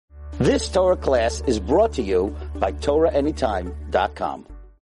This Torah class is brought to you by TorahAnytime.com.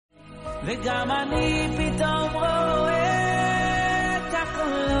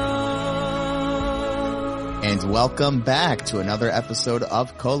 And welcome back to another episode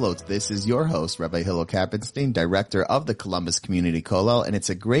of Kolot. This is your host, Rabbi Hillel Kappenstein, director of the Columbus Community Kollel, and it's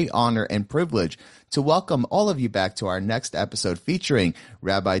a great honor and privilege to welcome all of you back to our next episode featuring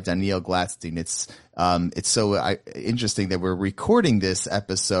Rabbi Daniel Glatstein. It's so interesting that we're recording this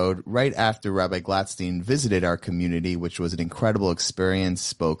episode right after Rabbi Glatstein visited our community, which was an incredible experience,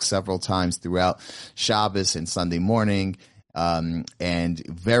 spoke several times throughout Shabbos and Sunday morning. And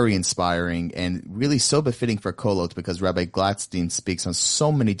very inspiring and really so befitting for Kolot because Rabbi Glatstein speaks on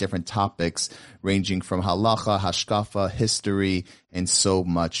so many different topics ranging from halacha, hashkafa, history, and so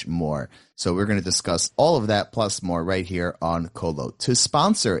much more. So we're going to discuss all of that plus more right here on Kolot. To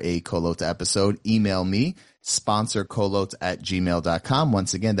sponsor a Kolot episode, email me, sponsorkolot@gmail.com.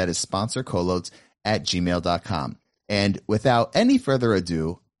 Once again, that is sponsorkolot@gmail.com. And without any further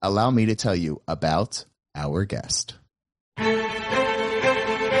ado, allow me to tell you about our guest.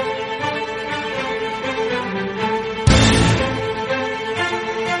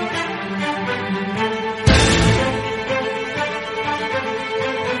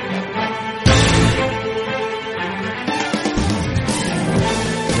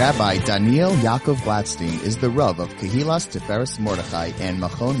 Rabbi Daniel Yaakov Glatstein is the Rav of Kehilas Tiferes Mordechai and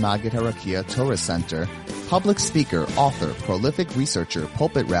Machon Magid Harakia Torah Center, public speaker, author, prolific researcher,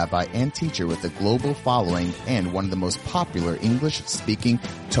 pulpit rabbi, and teacher with a global following and one of the most popular English-speaking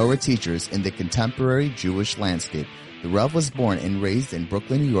Torah teachers in the contemporary Jewish landscape. The Rav was born and raised in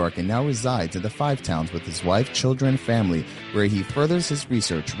Brooklyn, New York, and now resides in the Five Towns with his wife, children, and family, where he furthers his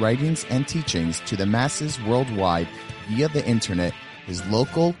research, writings, and teachings to the masses worldwide via the internet, his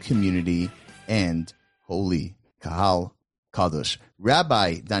local community, and holy Kahal Kadosh.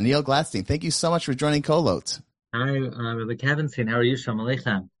 Rabbi Daniel Glatstein, thank you so much for joining Kolot. Hi, Rabbi Kappenstein. How are you? Shalom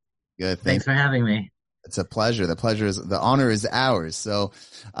Aleichem. Good. Thanks for having me. It's a pleasure. The honor is ours. So,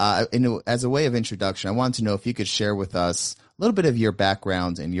 as a way of introduction, I wanted to know if you could share with us a little bit of your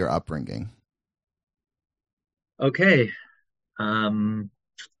background and your upbringing. Okay. I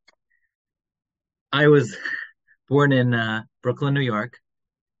was born in Brooklyn, New York.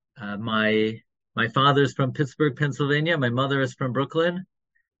 My father's from Pittsburgh, Pennsylvania. My mother is from Brooklyn.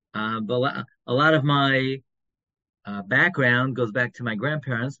 But a lot of my background goes back to my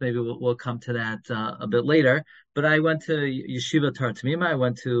grandparents. Maybe we'll come to that a bit later. But I went to Yeshiva Tar Tamima. I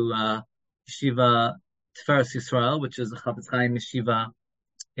went to Yeshiva Tiferes Yisrael, which is a Chafetz Chaim Yeshiva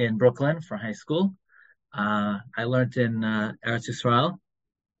in Brooklyn for high school. I learned in Eretz Yisrael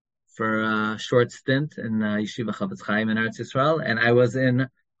for a short stint in Yeshiva Chafetz Chaim in Eretz Yisrael, and I was in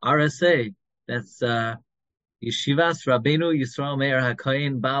RSA. That's Yeshivas Rabbeinu Yisrael Meir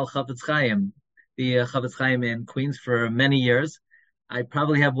HaKohen Baal Chafetz Chaim, the Chafetz Chaim in Queens for many years. I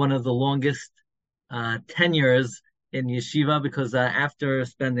probably have one of the longest tenures in yeshiva because after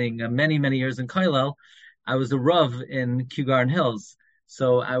spending many years in Kollel, I was a Rav in Kew Garden Hills.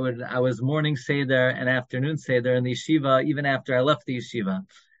 So I was morning Seder and afternoon Seder in the yeshiva even after I left the yeshiva.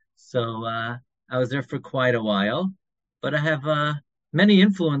 So I was there for quite a while, but I have many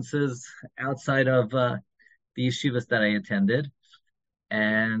influences outside of the yeshivas that I attended,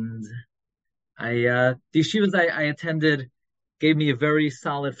 and the yeshivas I attended gave me a very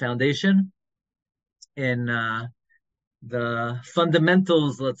solid foundation in the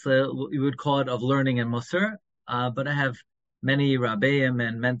fundamentals, let's say you would call it, of learning and Musar. But I have many Rabbeim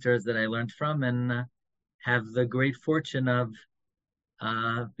and mentors that I learned from, and have the great fortune of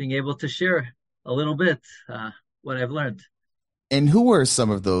being able to share a little bit what I've learned. And who were some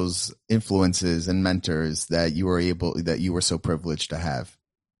of those influences and mentors that you were so privileged to have?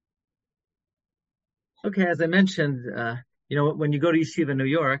 Okay, as I mentioned, when you go to Yeshiva New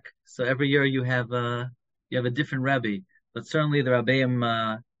York, so every year you have a different Rabbi, but certainly the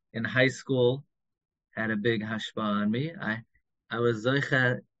Rabbeim in high school had a big hashpah on me. I was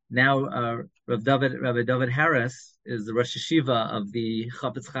now Rabbi David Harris is the Rosh Yeshiva of the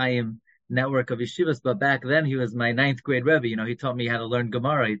Chafetz Chaim network of yeshivas, but back then he was my 9th grade Rebbe. He taught me how to learn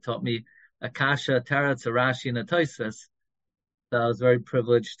Gemara. He taught me Akasha, Teretz, Rashi, and Tosfos. So I was very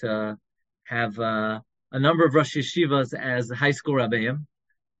privileged to have a number of Rosh Yeshivas as high school Rebbeim.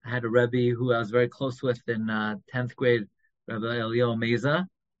 I had a Rebbe who I was very close with in 10th grade, Rabbi Elio Meza,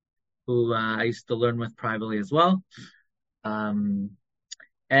 who I used to learn with privately as well. And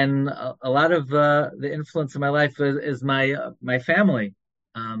a lot of the influence in my life is my family.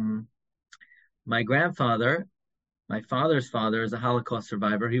 My grandfather, my father's father, is a Holocaust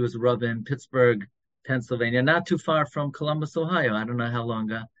survivor. He was a Rav in Pittsburgh, Pennsylvania, not too far from Columbus, Ohio. I don't know how long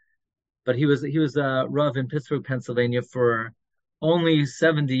but he was a Rav in Pittsburgh, Pennsylvania for only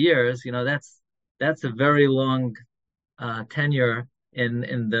 70 years. That's a very long tenure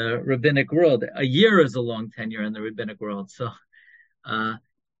in the rabbinic world. A year is a long tenure in the rabbinic world. So, uh,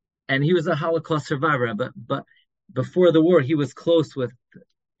 and he was a Holocaust survivor. But before the war, he was close with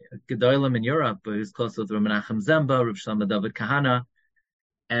Gedolim in Europe. He was close with Rav Menachem Zemba, Rav Shlomo David Kahana,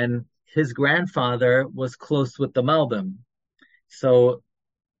 and his grandfather was close with the Malbim. So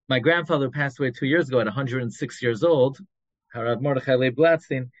my grandfather passed away 2 years ago at 106 years old, Harav Mordechai Leib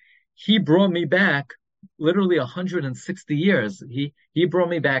Glatstein. He brought me back literally 160 years. He brought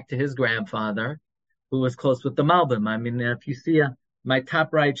me back to his grandfather, who was close with the Malbim. I mean, if you see my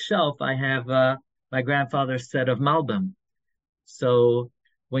top right shelf, I have my grandfather's set of Malbim. So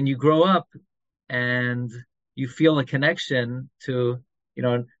when you grow up and you feel a connection to,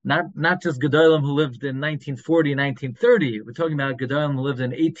 not just Gedolim who lived in 1940, 1930. We're talking about Gedolim who lived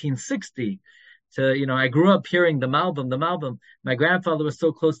in 1860. I grew up hearing the Malbim. My grandfather was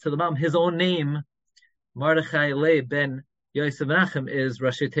so close to the Malbim. His own name, Mordechai Leib ben Yosef Menachem, is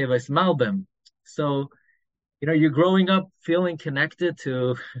Rashi Tevis Malbim. So, you're growing up feeling connected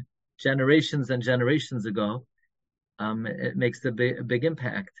to generations and generations ago. It makes a big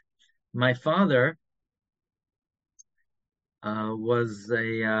impact. My father is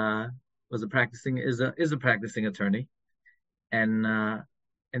a practicing attorney, and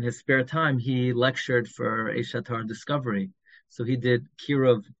in his spare time he lectured for Eshatar Discovery. So he did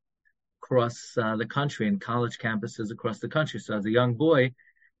kiruv across the country in college campuses across the country. So as a young boy,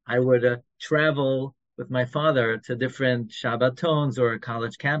 I would travel with my father to different Shabbatons or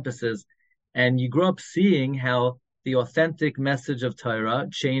college campuses, and you grow up seeing how the authentic message of Torah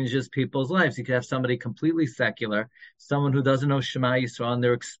changes people's lives. You could have somebody completely secular, someone who doesn't know Shema Yisrael, and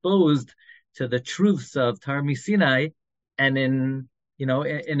they're exposed to the truths of Torah Sinai, and in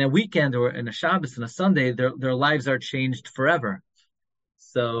a weekend or in a Shabbos and a Sunday, their lives are changed forever.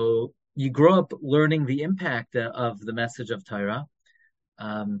 So you grow up learning the impact of the message of Torah.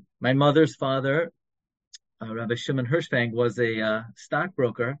 My mother's father, Rabbi Shimon Hirschfang, was a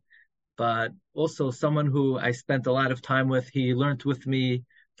stockbroker, but also someone who I spent a lot of time with. He learned with me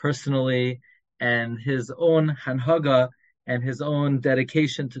personally, and his own hanhaga and his own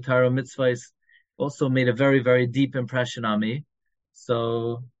dedication to Torah mitzvahs also made a very, very deep impression on me.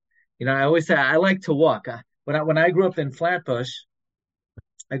 So, I always say I like to walk. When I grew up in Flatbush,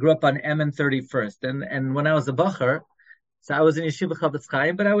 I grew up on M and 31st, and when I was a bacher, so I was in Yeshiva Chavetz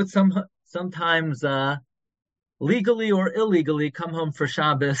Chaim, but I would sometimes legally or illegally come home for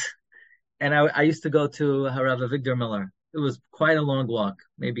Shabbos. And I used to go to Harav Avigdor Miller. It was quite a long walk,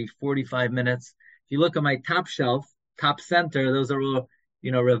 maybe 45 minutes. If you look at my top shelf, top center, those are all,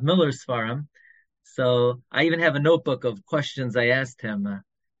 Rav Miller's Sfarim. So I even have a notebook of questions I asked him.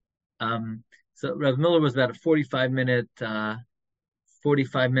 So Rav Miller was about a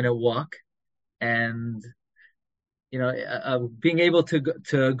 45-minute walk. And, being able to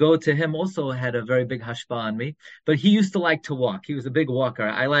go to him also had a very big hashpah on me. But he used to like to walk. He was a big walker.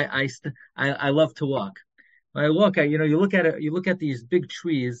 I love to walk. When I walk, you look at it. You look at these big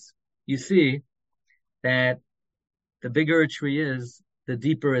trees. You see that the bigger a tree is, the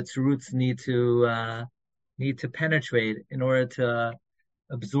deeper its roots need to penetrate in order to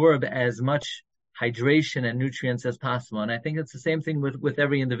absorb as much hydration and nutrients as possible. And I think it's the same thing with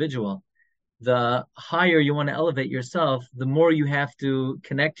every individual. The higher you want to elevate yourself, the more you have to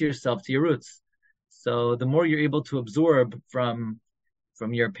connect yourself to your roots. So the more you're able to absorb from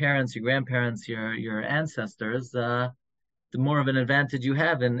your parents, your grandparents, your ancestors, the more of an advantage you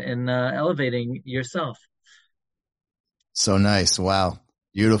have in elevating yourself. So nice. Wow.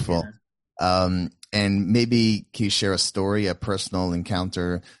 Beautiful. Yeah. And maybe can you share a story, a personal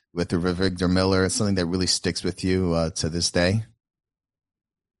encounter with Rav Avigdor Miller, something that really sticks with you to this day?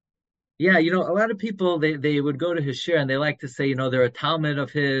 Yeah, a lot of people, they would go to his shir and they like to say, they're a Talmud of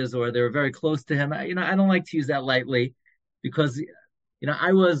his or they're very close to him. I don't like to use that lightly because,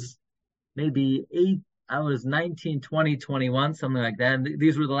 I was maybe 19, 20, 21, something like that. And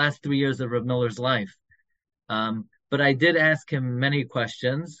these were the last 3 years of Rav Miller's life. But I did ask him many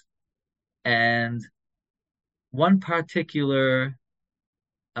questions. And one particular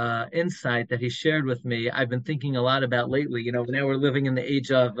insight that he shared with me, I've been thinking a lot about lately. Now we're living in the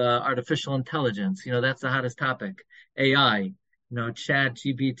age of artificial intelligence. That's the hottest topic. AI, Chat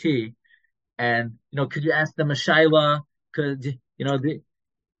GPT. And, could you ask them a shaila?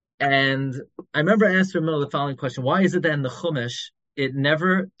 And I remember asking him the following question. Why is it that in the Chumash, it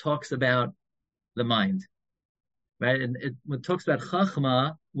never talks about the mind? right? And when it talks about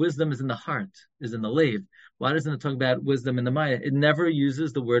chachma, wisdom is in the heart, is in the leiv. Why doesn't it talk about wisdom in the maya? It never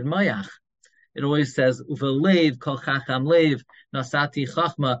uses the word mayach. It always says uveleiv kol chacham leiv nasati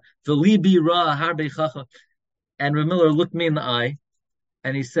chachma velibi ra harbe chachma. And Rav Miller looked me in the eye,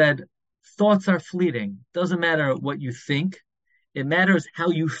 and he said, "Thoughts are fleeting. Doesn't matter what you think; it matters how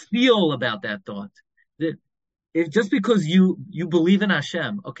you feel about that thought. If just because you believe in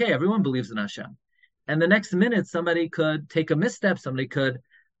Hashem, okay, everyone believes in Hashem, and the next minute somebody could take a misstep, somebody could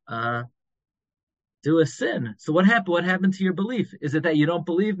uh, do a sin. So what happened? What happened to your belief? Is it that you don't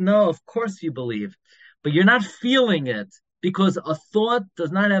believe? No, of course you believe, but you're not feeling it because a thought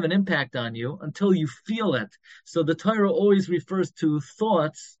does not have an impact on you until you feel it. So the Torah always refers to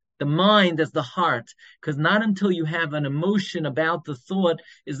thoughts, the mind as the heart, because not until you have an emotion about the thought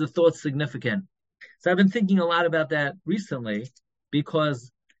is the thought significant. So I've been thinking a lot about that recently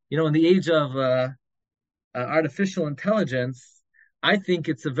because, in the age of artificial intelligence, I think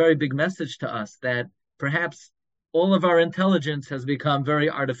it's a very big message to us that perhaps all of our intelligence has become very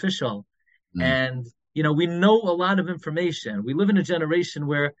artificial. And, we know a lot of information. We live in a generation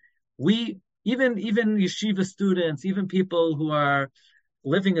where even yeshiva students, even people who are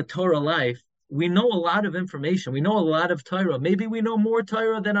living a Torah life, we know a lot of information. We know a lot of Torah. Maybe we know more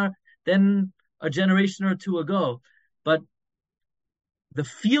Torah than a generation or two ago, but the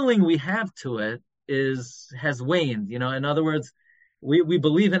feeling we have to it has waned. In other words, we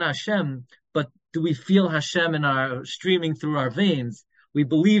believe in Hashem, but do we feel Hashem in our streaming through our veins? We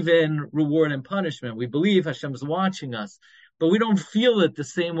believe in reward and punishment. We believe Hashem's watching us, but we don't feel it the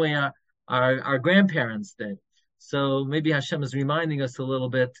same way our grandparents did. So maybe Hashem is reminding us a little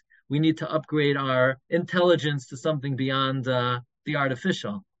bit. We need to upgrade our intelligence to something beyond the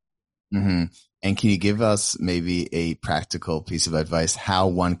artificial. Mm-hmm. And can you give us maybe a practical piece of advice how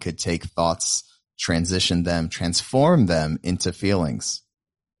one could take thoughts, transition them, transform them into feelings?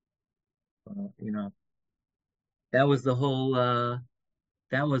 That was the whole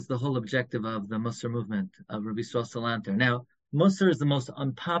objective of the Musar movement of Rabbi Salanter. Now, Musar is the most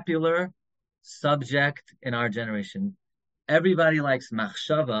unpopular subject in our generation. Everybody likes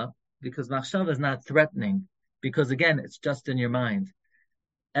machshava because machshava is not threatening, because again, it's just in your mind.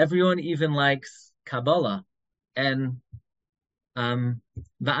 Everyone even likes Kabbalah and va'ani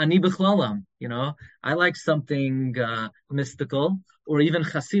b'chlalam. I like something mystical or even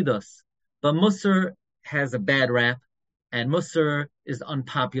Chasidus, but Musar has a bad rap, and Musar is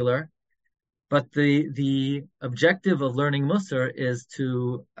unpopular. But the objective of learning Musar is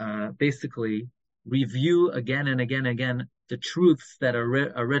to basically review again and again and again the truths that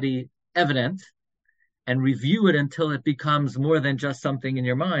are already evident, and review it until it becomes more than just something in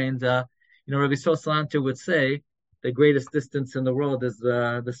your mind. Rabbi Salanter would say the greatest distance in the world is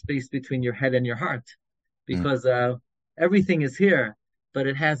the space between your head and your heart, because everything is here, but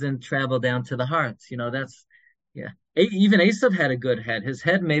it hasn't traveled down to the heart. Even Esav had a good head. His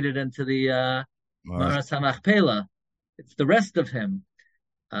head made it into the Maras HaMachpelah. It's the rest of him.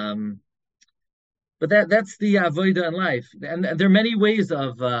 But that's the avodah in life. And there are many ways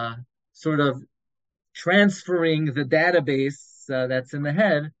of sort of transferring the database that's in the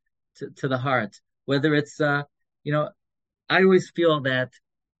head to the heart. Whether it's, I always feel that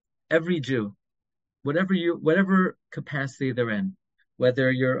every Jew, whatever capacity they're in, whether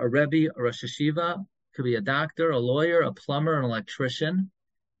you're a Rebbe, a Rosh Hashiva, could be a doctor, a lawyer, a plumber, an electrician,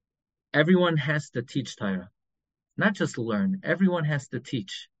 everyone has to teach Torah. Not just learn, everyone has to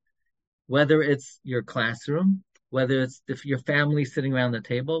teach. Whether it's your classroom, whether it's your family sitting around the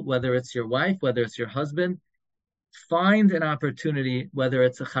table, whether it's your wife, whether it's your husband, find an opportunity, whether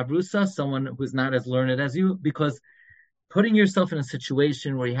it's a chavrusa, someone who's not as learned as you, because putting yourself in a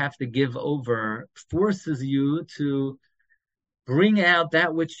situation where you have to give over forces you to bring out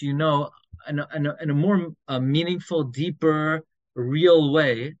that which you know in a more meaningful, deeper, real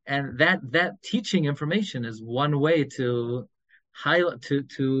way. And that teaching information is one way to highlight,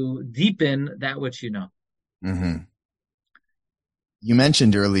 to deepen that which you know. Mm-hmm. You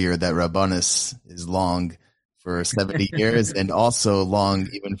mentioned earlier that Rabbanus is long for 70 years and also long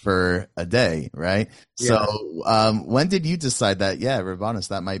even for a day, right? Yeah. So when did you decide that, Rabbanus,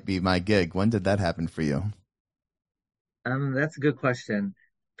 that might be my gig? When did that happen for you? That's a good question.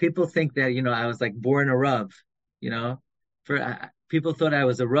 People think that, I was like born a Rav, people thought I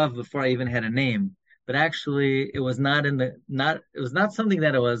was a Rav before I even had a name, but actually it was not something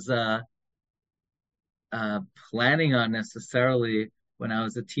that I was planning on necessarily when I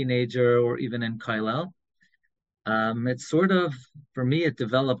was a teenager or even in Kollel. It's sort of, for me, it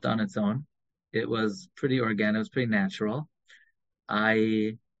developed on its own. It was pretty organic. It was pretty natural.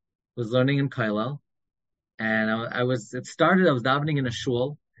 I was learning in Kollel, And I was davening in a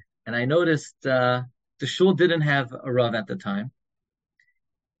shul, and I noticed the shul didn't have a rav at the time,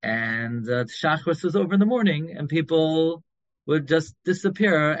 and Shachris was over in the morning, and people would just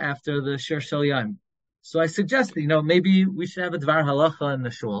disappear after the Shir Shel Yom. So I suggested, maybe we should have a Dvar Halacha in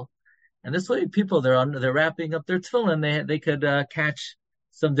the shul, and this way, people they're wrapping up their tefillin, they could catch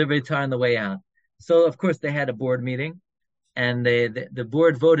some Divrei Torah on the way out. So of course they had a board meeting, and the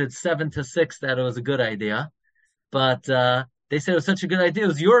board voted 7-6 that it was a good idea, but they said it was such a good idea. It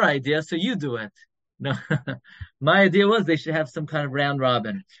was your idea, so you do it. No, my idea was they should have some kind of round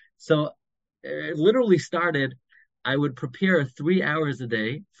robin. So it literally started. I would prepare 3 hours a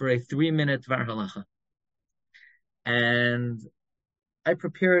day for a 3-minute Dvar Halacha, and I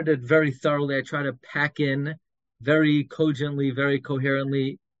prepared it very thoroughly. I try to pack in very cogently, very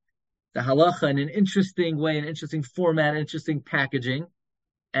coherently the halacha in an interesting way, an interesting format, interesting packaging.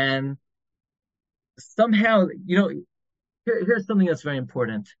 And somehow, here's something that's very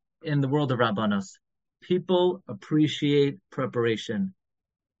important in the world of Rabbanos. People appreciate preparation.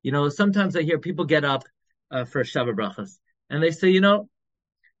 Sometimes I hear people get up for Shabbat Brachas, and they say,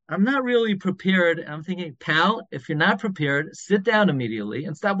 I'm not really prepared. I'm thinking, pal, if you're not prepared, sit down immediately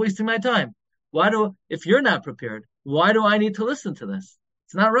and stop wasting my time. If you're not prepared, why do I need to listen to this?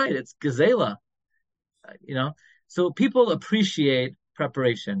 It's not right. It's gazela, So people appreciate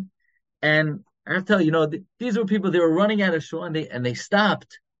preparation. And I have to tell you, these were people, they were running out of shul, and they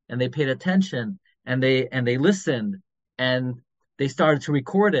stopped, and they paid attention, and they listened, and they started to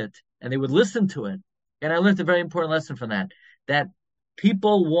record it, and they would listen to it. And I learned a very important lesson from that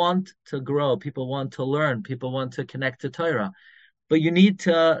people want to grow, people want to learn, people want to connect to Torah, but you need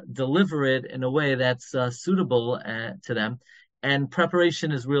to deliver it in a way that's suitable to them, and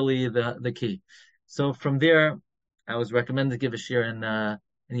preparation is really the key. So from there, I was recommended to give a shir in the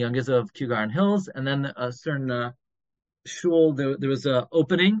Young Israel of Kew Garden Hills, and then a certain shul, there was an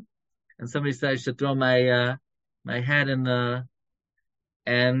opening, and somebody said I should throw my hat in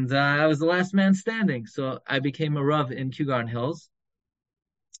and I was the last man standing, so I became a rav in Kew Garden Hills.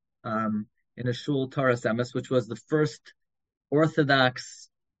 In a shul, Taras Emes, which was the first Orthodox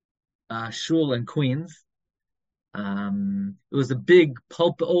shul in Queens. It was a big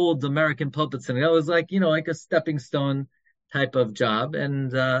old American pulpit synagogue. It was like a stepping stone type of job,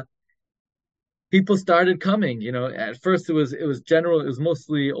 and people started coming. At first it was general. It was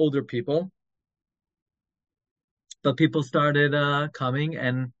mostly older people, but people started coming,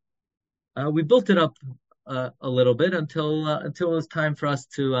 and we built it up a little bit until it was time for us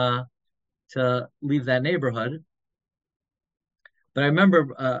to leave that neighborhood. But I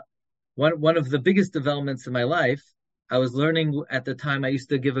remember one of the biggest developments in my life. I was learning at the time. I used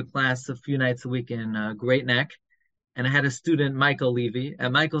to give a class a few nights a week in Great Neck, and I had a student, Michael Levy,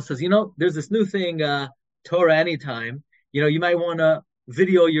 and Michael says, there's this new thing, Torah Anytime. You might want to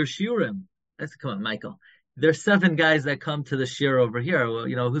video your shiurim. I said, come on, Michael. There's 7 guys that come to the shir over here. Well,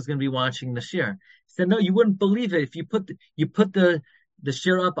 who's going to be watching the shir? He said, no, you wouldn't believe it. If you put the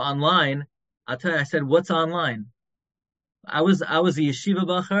shir up online, I'll tell you, I said, what's online? I was a yeshiva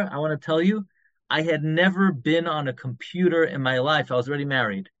bacher. I want to tell you, I had never been on a computer in my life. I was already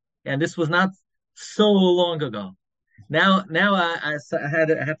married, and this was not so long ago. Now I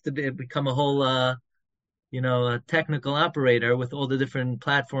have to become a whole, a technical operator with all the different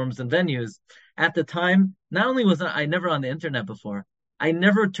platforms and venues. At the time, not only was I never on the internet before, I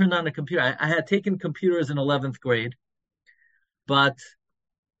never turned on a computer. I had taken computers in 11th grade, but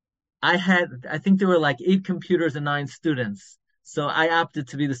I think there were like 8 computers and 9 students. So I opted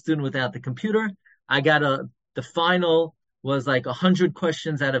to be the student without the computer. I got the final was like 100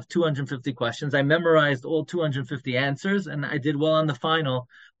 questions out of 250 questions. I memorized all 250 answers, and I did well on the final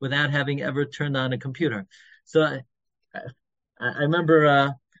without having ever turned on a computer. So I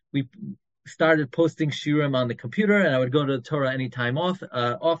remember we started posting shiurim on the computer, and I would go to the Torah Anytime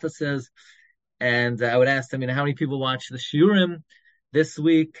offices, and I would ask them, how many people watched the shiurim this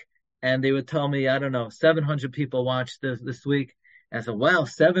week? And they would tell me, I don't know, 700 people watched this week. And I said, wow,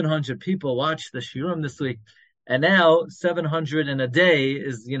 700 people watched the shiurim this week. And now 700 in a day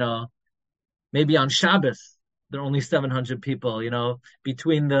is, maybe on Shabbos, there are only 700 people,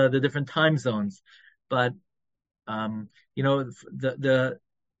 between the different time zones. But, the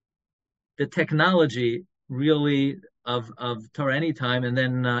technology really of Torah Anytime, and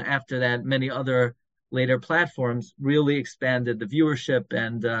then after that, many other later platforms really expanded the viewership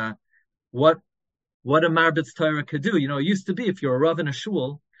and what a Marbitz Torah could do. It used to be if you're a Rav in a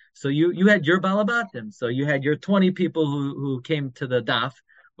shul, so you had your balabatim, so you had your 20 people who came to the daf,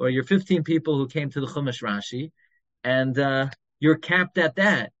 or your 15 people who came to the Chumash Rashi, and you're capped at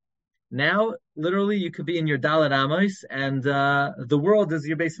that. Now, literally, you could be in your Dalet Amos, and the world is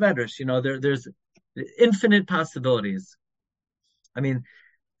your base medrash. There's infinite possibilities. I mean,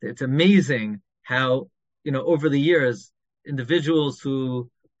 it's amazing how over the years, individuals who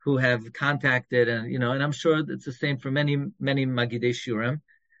have contacted, and I'm sure it's the same for many Magidei Shurim,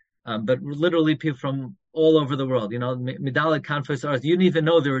 but literally people from all over the world. Midalit Conference Arts. You didn't even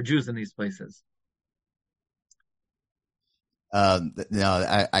know there were Jews in these places.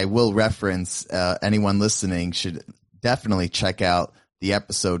 No, I will reference anyone listening should definitely check out the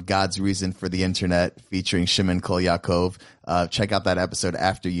episode God's Reason for the Internet featuring Shimon Kol Yaakov. Check out that episode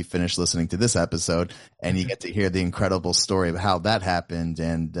after you finish listening to this episode, and you get to hear the incredible story of how that happened,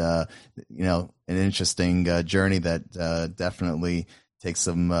 and an interesting journey that definitely takes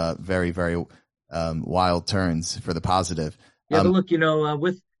some very, very wild turns for the positive. Yeah, but look,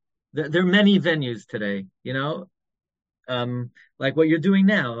 there are many venues today, like what you're doing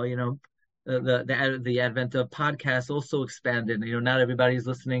now, the advent of podcasts also expanded. Not everybody's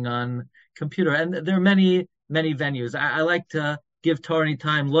listening on computer, and there are many venues. I like to give Torah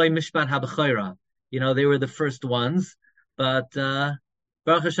anytime. Loi mishpat habachayra. They were the first ones, but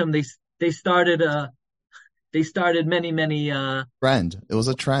Baruch Hashem, they started many. Trend. It was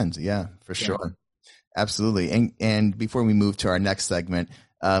a trend, yeah, for sure, absolutely. And before we move to our next segment,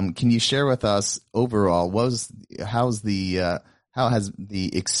 can you share with us overall how has the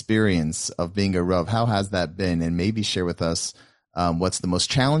experience of being a Rav, how has that been? And maybe share with us what's the most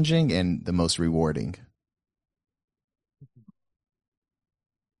challenging and the most rewarding.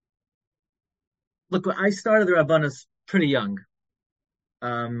 Look, I started the Rabbanos pretty young.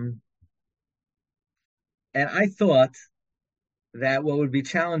 And I thought that what would be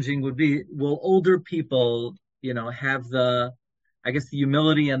challenging would be, will older people, have the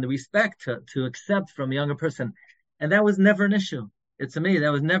humility and the respect to accept from a younger person. And that was never an issue. It's amazing.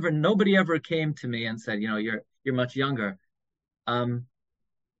 That was nobody ever came to me and said, you're much younger.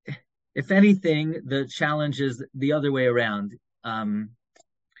 If anything, the challenge is the other way around. The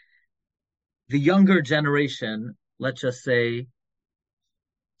younger generation, let's just say,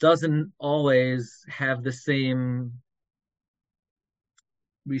 doesn't always have the same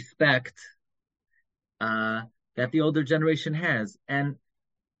respect that the older generation has. And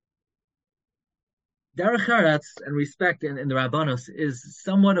derech eretz and respect in the Rabbanos is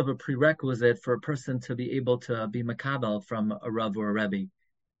somewhat of a prerequisite for a person to be able to be makabel from a Rav or a Rebbe.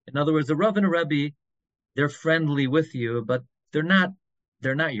 In other words, a Rav and a Rebbe, they're friendly with you, but they're not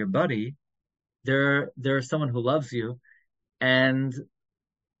your buddy. They're someone who loves you. And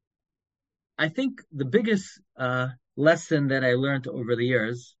I think the biggest lesson that I learned over the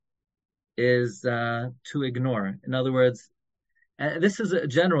years is to ignore. In other words, this is a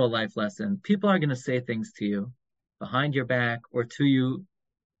general life lesson. People are going to say things to you behind your back or to you,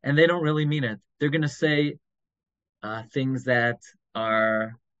 and they don't really mean it. They're going to say things that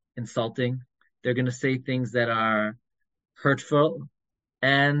are insulting. They're going to say things that are hurtful.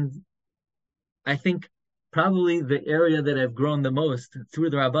 And I think probably the area that I've grown the most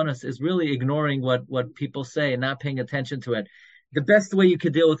through the Rabbanos is really ignoring what people say and not paying attention to it. The best way you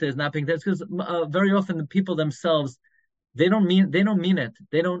could deal with it is not paying attention, because very often the people themselves, they don't mean it.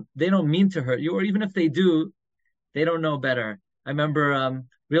 They don't mean to hurt you, or even if they do, they don't know better. I remember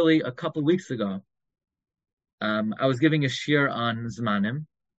really a couple of weeks ago, I was giving a shir on Zmanim,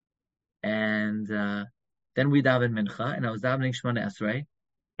 and then we daven mincha, and I was davening Shemona Esrei,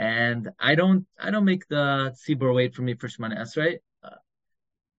 and I don't make the tzibur wait for me for Shemona Esrei.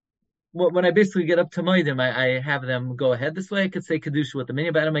 When I basically get up to Moedim, I have them go ahead. This way I could say Kedusha with the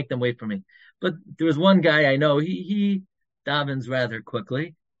minyan, but I don't make them wait for me. But there was one guy I know, he davens rather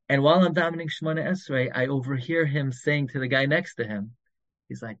quickly. And while I'm davening Shemona Esrei, I overhear him saying to the guy next to him,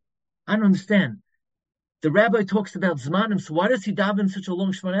 he's like, I don't understand. The rabbi talks about Zmanim, so why does he daven such a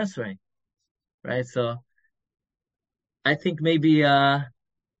long Shemona Esrei? Right? So I think maybe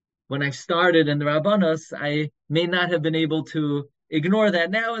when I started in the Rabbanos, I may not have been able to ignore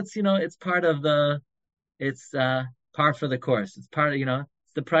that. Now it's, it's part of it's par for the course. It's part of,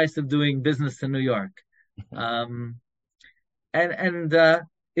 it's the price of doing business in New York. And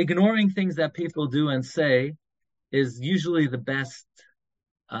ignoring things that people do and say is usually the best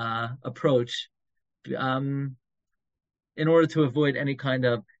approach in order to avoid any kind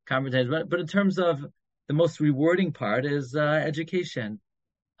of confrontation. But in terms of the most rewarding part is education.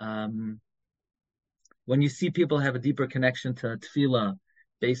 When you see people have a deeper connection to tefillah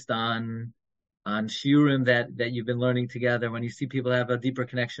based on shiurim that you've been learning together, when you see people have a deeper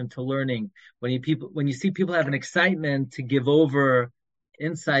connection to learning, when you see people have an excitement to give over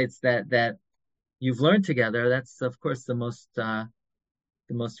insights that you've learned together, that's of course the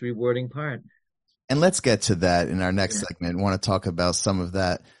the most rewarding part. And let's get to that in our next segment. I want to talk about some of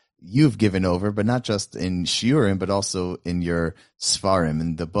that you've given over, but not just in shiurim, but also in your svarim,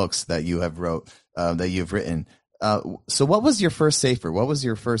 in the books that you have written. So what was your first sefer? What was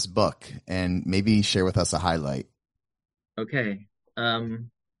your first book? And maybe share with us a highlight. Okay.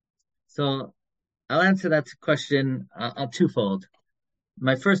 So I'll answer that question twofold.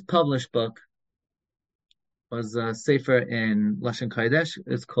 My first published book was a sefer in Lashon Kodesh.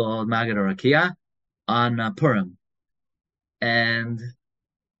 It's called Magid Rakia on Purim. And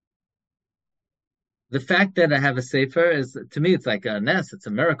the fact that I have a sefer is, to me, it's like a nest. It's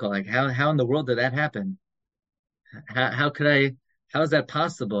a miracle. Like how in the world did that happen? How is that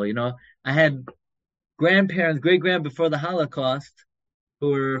possible? You know, I had grandparents, great-grand before the Holocaust who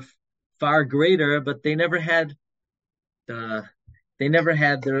were far greater, but they never had the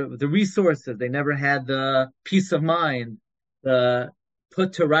resources. They never had the peace of mind, the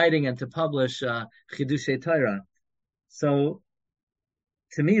put to writing and to publish Chidushei Torah. So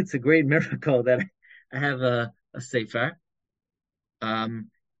to me, it's a great miracle that I have a sefer. And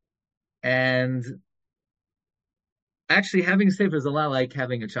actually having a sefer is a lot like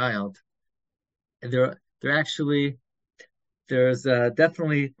having a child. There's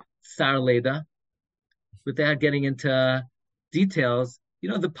definitely Sar Leda, without getting into details. You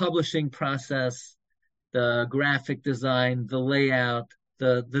know, the publishing process, the graphic design, the layout,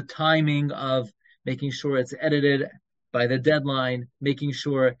 the timing of making sure it's edited by the deadline, making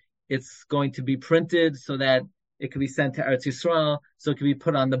sure it's going to be printed so that it could be sent to Eretz Yisrael, so it could be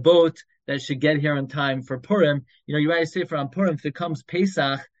put on the boat that should get here in time for Purim. You know, you write a sefer on Purim, if it comes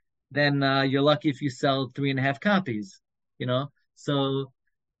Pesach, then you're lucky if you sell 3.5 copies, you know? So,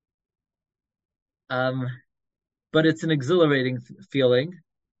 but it's an exhilarating feeling,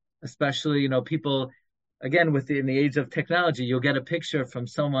 especially, you know, people, again, in the age of technology, you'll get a picture from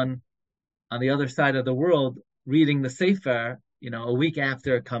someone on the other side of the world reading the sefer, you know, a week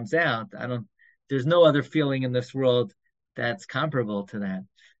after it comes out. There's no other feeling in this world that's comparable to that.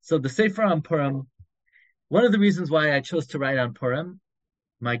 So the sefer on Purim, one of the reasons why I chose to write on Purim,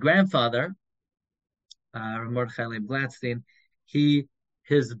 my grandfather, Mordechai Leib Glatstein,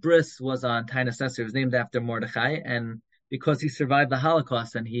 his bris was on Tainus Esther. It was named after Mordechai, and because he survived the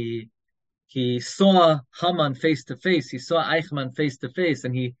Holocaust and he saw Haman face to face, he saw Eichmann face to face,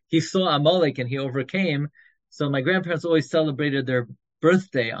 and he saw Amalek and he overcame. So my grandparents always celebrated their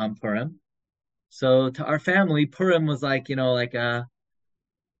birthday on Purim. So to our family, Purim was like, you know, like the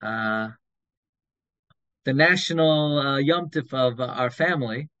national Yom Tif of our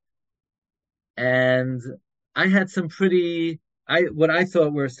family. And I had what I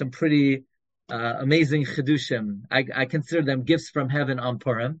thought were some pretty amazing chidushim. I consider them gifts from heaven on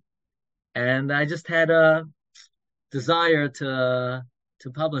Purim. And I just had a desire to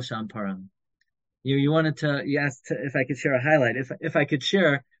publish on Purim. You asked if I could share a highlight. If I could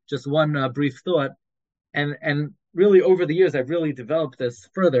share just one brief thought, and really over the years I've really developed this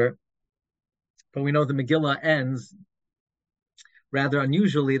further. But we know the Megillah ends rather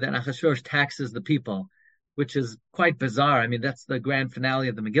unusually that Achashverosh taxes the people, which is quite bizarre. I mean, that's the grand finale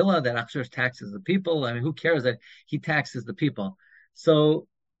of the Megillah, that Achashverosh taxes the people. I mean, who cares that he taxes the people? So,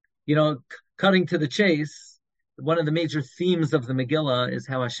 you know, cutting to the chase, one of the major themes of the Megillah is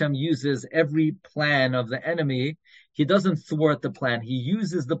how Hashem uses every plan of the enemy. He doesn't thwart the plan. He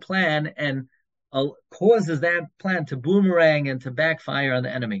uses the plan and causes that plan to boomerang and to backfire on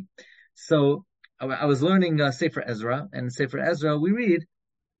the enemy. So I was learning Sefer Ezra, and in Sefer Ezra we read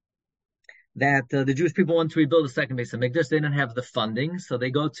that the Jewish people want to rebuild the second Beis Hamikdash. They didn't have the funding, so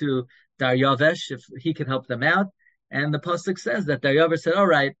they go to Daryavesh if he could help them out. And the pasuk says that Daryavesh said, "All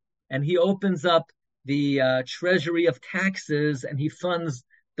right," and he opens up the treasury of taxes and he funds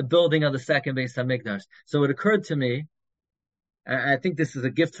the building of the second Beis Hamikdash. So it occurred to me, I think this is a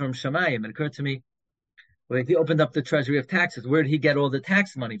gift from Shamayim. It occurred to me, when he opened up the treasury of taxes, where did he get all the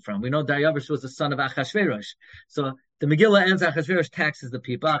tax money from? We know Daryavesh was the son of Achashverosh. So the Megillah ends, Achashverosh taxes the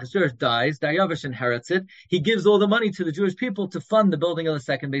people. Achashverosh dies, Daryavesh inherits it. He gives all the money to the Jewish people to fund the building of the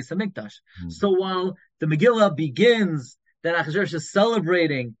second Beis Hamikdash. So while the Megillah begins that Achashverosh is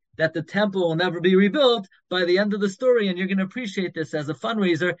celebrating that the temple will never be rebuilt, by the end of the story, and you're going to appreciate this as a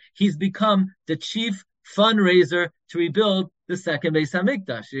fundraiser, he's become the chief fundraiser to rebuild the second Beis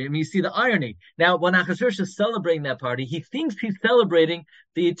Hamikdash. I mean, you see the irony. Now, when Achashverosh is celebrating that party, he thinks he's celebrating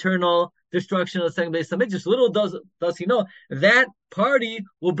the eternal destruction of the second Beis Hamikdash. Little does he know, that party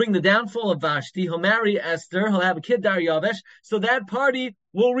will bring the downfall of Vashti. He'll marry Esther. He'll have a kid, Daryavesh. So that party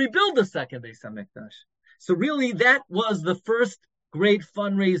will rebuild the second Beis Hamikdash. So really, that was the first great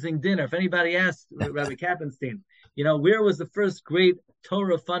fundraising dinner? If anybody asks Rabbi Kappenstein, where was the first great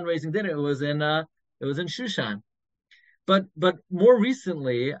Torah fundraising dinner? It was in Shushan. But more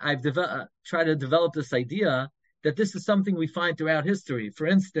recently, I've tried to develop this idea that this is something we find throughout history. For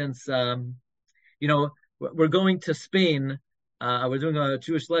instance, we're going to Spain. We're doing a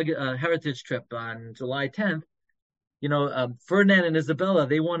Jewish heritage trip on July 10th. Ferdinand and Isabella,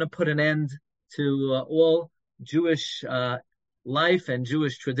 they want to put an end to all Jewish life and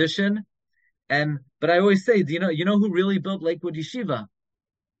Jewish tradition. But I always say, do you know who really built Lakewood Yeshiva?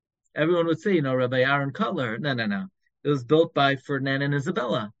 Everyone would say, Rabbi Aaron Cutler. No. It was built by Ferdinand and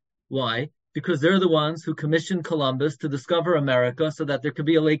Isabella. Why? Because they're the ones who commissioned Columbus to discover America so that there could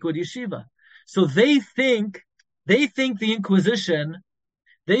be a Lakewood Yeshiva. So they think the Inquisition,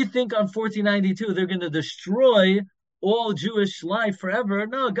 they think on 1492 they're going to destroy all Jewish life forever.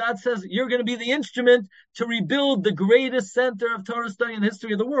 No, God says you're going to be the instrument to rebuild the greatest center of Torah study in the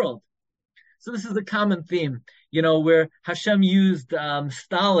history of the world. So this is a common theme, where Hashem used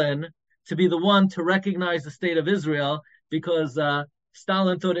Stalin to be the one to recognize the state of Israel because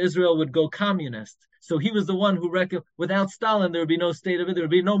Stalin thought Israel would go communist. So he was the one who without Stalin, there would be no state of it. There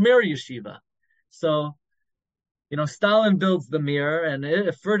would be no Mir Yeshiva. So, Stalin builds the Mir,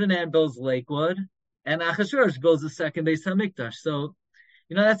 and Ferdinand builds Lakewood, and Achashverosh builds the second Beis Hamikdash. So,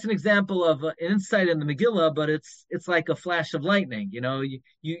 that's an example of an insight in the Megillah, but it's like a flash of lightning.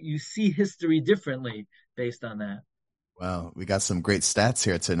 You see history differently based on that. Wow, we got some great stats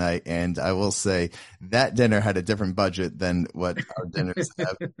here tonight, and I will say that dinner had a different budget than what our dinners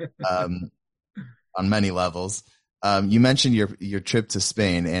have on many levels. You mentioned your trip to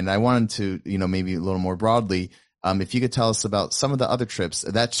Spain, and I wanted to, maybe a little more broadly, if you could tell us about some of the other trips,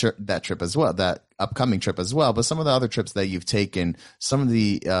 that trip as well, that upcoming trip as well, but some of the other trips that you've taken, some of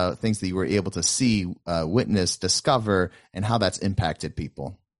the things that you were able to see, witness, discover, and how that's impacted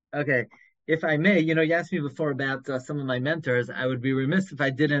people. Okay. If I may, you asked me before about some of my mentors. I would be remiss if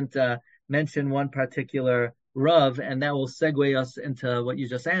I didn't mention one particular Rav, and that will segue us into what you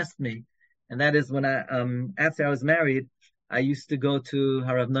just asked me. And that is when after I was married, I used to go to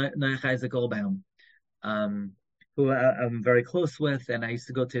Harav Noach Isaac Olbaum, who I'm very close with, and I used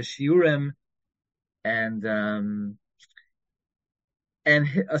to go to Shiurim. And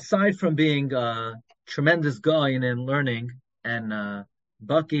aside from being a tremendous guy in learning and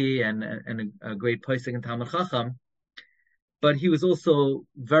Baki and a great Posek and Talmud Chacham, but he was also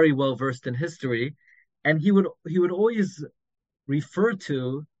very well versed in history, and he would always refer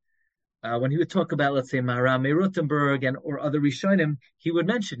to when he would talk about, let's say, Maharam Rothenburg or other Rishonim, he would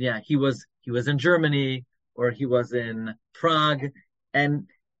mention, he was in Germany or he was in Prague, and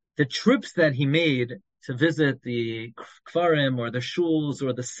the trips that he made to visit the Kfarim or the shuls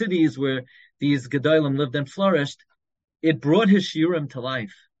or the cities where these Gedolim lived and flourished, it brought his shiurim to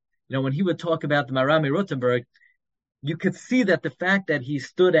life. When he would talk about the Marami Rothenburg, you could see that the fact that he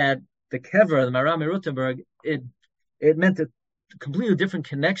stood at the kever, the Marami Rothenburg, it meant a completely different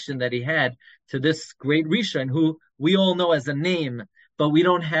connection that he had to this great Rishon, who we all know as a name, but we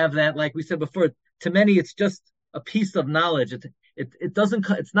don't have that. Like we said before, to many it's just a piece of knowledge.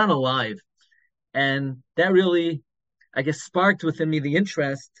 It's not alive, and that really, I guess, sparked within me the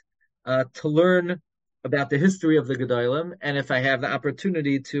interest to learn about the history of the Gedolim, and if I have the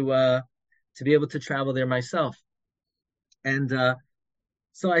opportunity to be able to travel there myself. And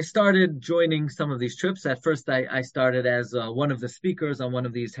so I started joining some of these trips. At first, I started as one of the speakers on one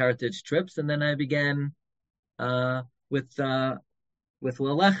of these heritage trips, and then I began with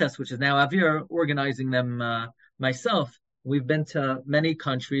Leleches, which is now Avir, organizing them myself. We've been to many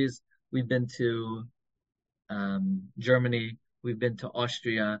countries. We've been to Germany. We've been to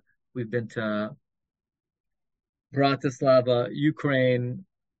Austria. We've been to Bratislava, Ukraine.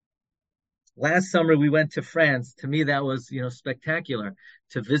 Last summer, we went to France. To me, that was, spectacular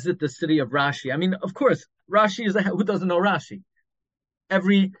to visit the city of Rashi. I mean, of course, Rashi who doesn't know Rashi?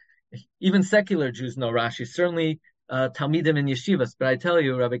 Even secular Jews know Rashi. Certainly, Talmidim in yeshivas. But I tell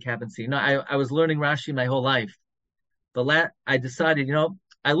you, Rabbi Kappenstein, I was learning Rashi my whole life. I decided,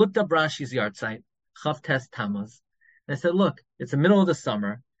 I looked up Rashi's yard site, Chav Tes Tammuz, and I said, look, it's the middle of the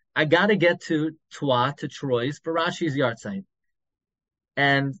summer. I got to get to Troyes for Rashi's yard site.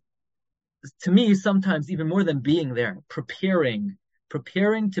 And to me, sometimes even more than being there, preparing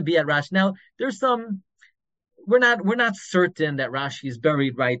to be at Rashi. Now, there's we're not certain that Rashi is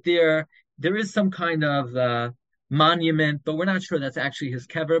buried right there. There is some kind of monument, but we're not sure that's actually his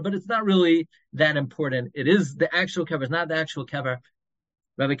kever, but it's not really that important. It is the actual kever, it's not the actual kever.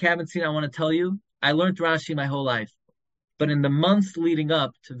 Rabbi Kappenstein, I want to tell you, I learned Rashi my whole life. But in the months leading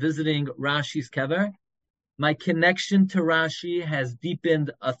up to visiting Rashi's kever, my connection to Rashi has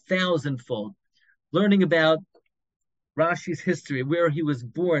deepened 1,000-fold. Learning about Rashi's history, where he was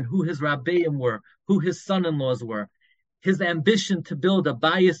born, who his Rabbeim were, who his son-in-laws were, his ambition to build a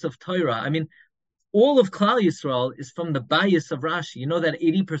bias of Torah. I mean, all of Klal Yisrael is from the bias of Rashi. You know that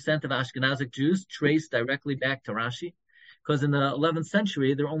 80% of Ashkenazic Jews trace directly back to Rashi? Because in the 11th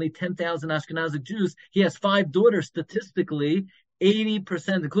century, there were only 10,000 Ashkenazic Jews. He has 5 daughters. Statistically,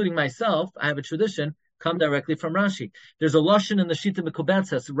 80%, including myself, I have a tradition, come directly from Rashi. There's a lashon in the Shita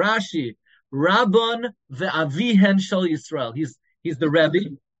Mekubetzes, Rashi, Rabban ve'avihen shel Yisrael. He's the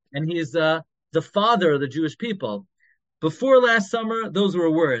Rebbe, and he's the father of the Jewish people. Before last summer, those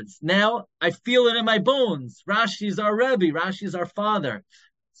were words. Now I feel it in my bones. Rashi's our Rebbe. Rashi's our father.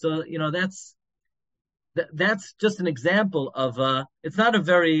 So that's just an example of it's not a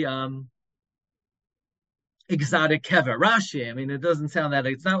very exotic kever. Rashi. I mean, it doesn't sound that.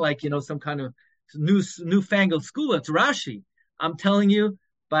 It's not like some kind of newfangled school. It's Rashi. I'm telling you,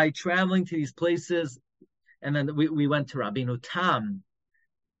 by traveling to these places, and then we went to Rabbeinu Tam.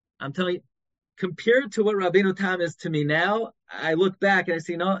 I'm telling you, compared to what Rabbeinu Tam is to me now, I look back and I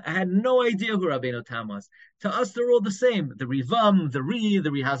say, no, I had no idea who Rabbeinu Tam was. To us, they're all the same. The Rivam, the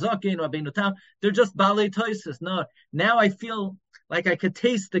Rihazakin, Rabbeinu Tam, they're just Balei Toises. No, now I feel like I could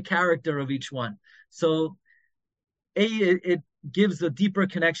taste the character of each one. So, it gives a deeper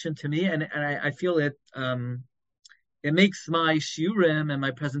connection to me, and I feel it makes my shiurim and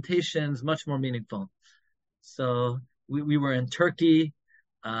my presentations much more meaningful. So we were in Turkey.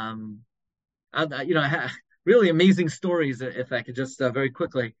 I have really amazing stories. If I could just very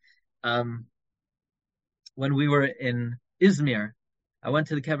quickly, when we were in Izmir, I went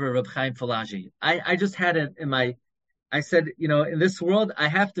to the kever of Reb Chaim Falaji. I just had it in my. I said, in this world, I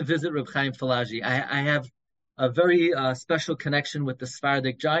have to visit Reb Chaim Falaji. I have a very special connection with the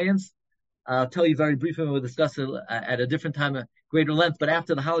Sephardic giants. I'll tell you very briefly. We'll discuss it at a different time, at greater length. But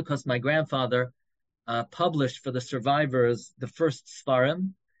after the Holocaust, my grandfather published for the survivors the first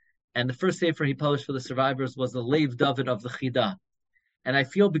Sfarim. And the first sefer he published for the survivors was the Lev David of the Chida. And I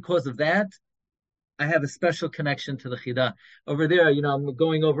feel because of that, I have a special connection to the Chida. Over there, I'm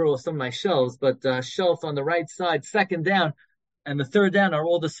going over some of my shelves, but shelf on the right side, second down, and the third down are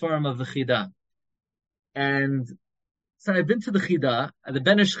all the Sfarim of the Chida. And so I've been to the Chida, the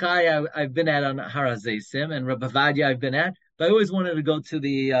Ben Ish Chai I've been at on Har HaZeisim, and Rabbi Vadia I've been at, but I always wanted to go to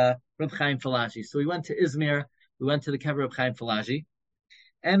the Reb Chaim Falaji. So we went to Izmir, we went to the kever Reb Chaim Falaji.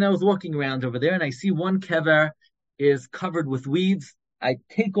 And I was walking around over there, and I see one kever is covered with weeds. I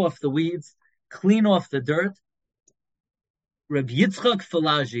take off the weeds, clean off the dirt. Reb Yitzchak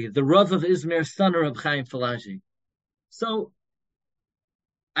Falaji, the Rav of Izmir, son of Reb Chaim Falaji. So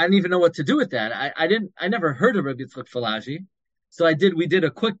I didn't even know what to do with that. I never heard of Reb Yitzchak Falaji. So we did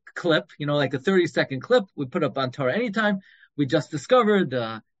a quick clip, like a 30-second clip. We put up on Torah Anytime. We just discovered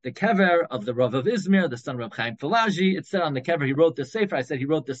the kever of the Rav of Izmir, the son of Reb Chaim Falaji. It said on the kever he wrote the sefer. I said he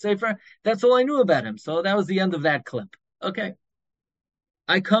wrote the sefer. That's all I knew about him. So that was the end of that clip. Okay.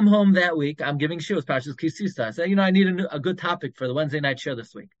 I come home that week. I'm giving shiur Parshas Kisisa. I said, I need a good topic for the Wednesday night shiur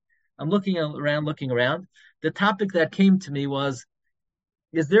this week. I'm looking around. The topic that came to me was,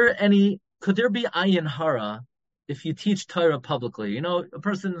 could there be ayin hara if you teach Torah publicly? A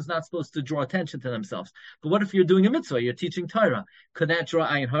person is not supposed to draw attention to themselves. But what if you're doing a mitzvah, you're teaching Torah? Could that draw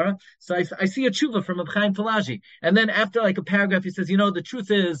ayin hara? So I see a tshuva from Reb Chaim Falaji. And then after like a paragraph, he says, the truth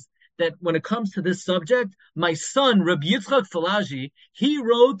is that when it comes to this subject, my son, Rabbi Yitzchak Falaji, he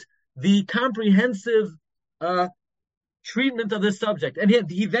wrote the comprehensive treatment of this subject. And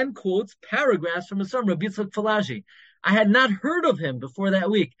he then quotes paragraphs from his son, Rabbi Yitzchak Falaji. I had not heard of him before that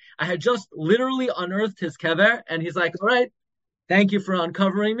week. I had just literally unearthed his kever, and he's like, all right, thank you for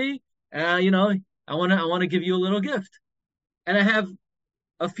uncovering me. I want to give you a little gift. And I have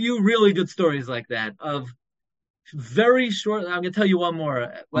a few really good stories like that of very short. I'm going to tell you one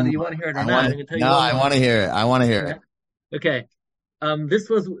more, whether you want to hear it or not. I'm going to tell you one more. I want to hear it. I want to hear it. Okay. This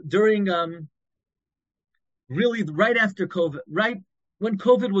was during, really right after COVID, right when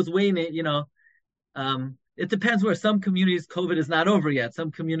COVID was waning, it depends where some communities, COVID is not over yet. Some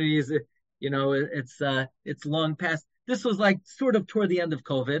communities, it's long past. This was like sort of toward the end of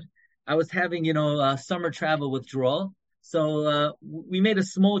COVID. I was having, summer travel withdrawal. So, we made a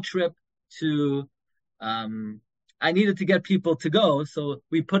small trip to, I needed to get people to go. So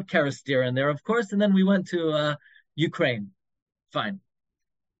we put Karastir in there, of course. And then we went to, Ukraine. Fine.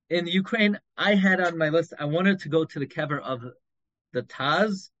 In Ukraine, I had on my list, I wanted to go to the kever of the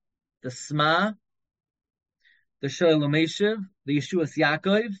Taz, the Sma, the Shalom Eshiv, the Yeshuas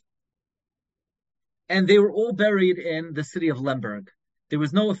Yaakov, and they were all buried in the city of Lemberg. There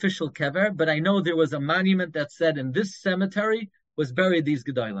was no official kever, but I know there was a monument that said in this cemetery was buried these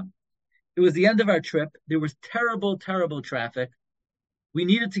Gedolim. It was the end of our trip. There was terrible, terrible traffic. We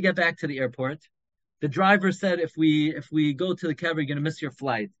needed to get back to the airport. The driver said, if we go to the kever, you're going to miss your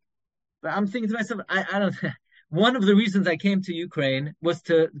flight. But I'm thinking to myself, I don't. One of the reasons I came to Ukraine was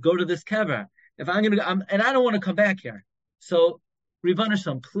to go to this kever. If I'm going to, and I don't want to come back here. So, Ribbon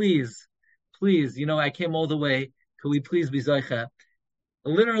Hashem, please, I came all the way. Could we please be zoicha?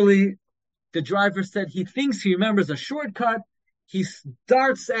 Literally, the driver said he thinks he remembers a shortcut. He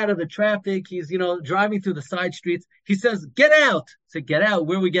darts out of the traffic. He's, driving through the side streets. He says, "Get out!" I said, "Get out?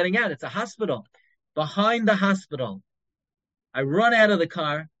 Where are we getting out?" It's a hospital. Behind the hospital, I run out of the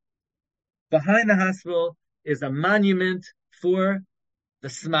car. Behind the hospital is a monument for the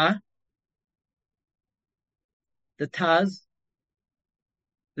Sma, the Taz,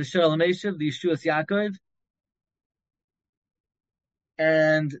 the Shalom Eshev, the Yeshuas Yaakov,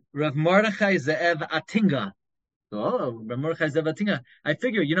 and Rav Mordechai Ze'ev Atinga. Oh, Rav Mordechai Ze'ev Atinga. I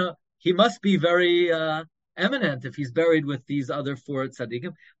figure, he must be very eminent if he's buried with these other four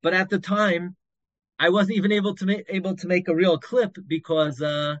tzaddikim. But at the time, I wasn't even able to make a real clip because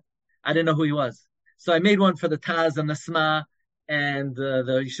I didn't know who he was. So I made one for the Taz and the Sma and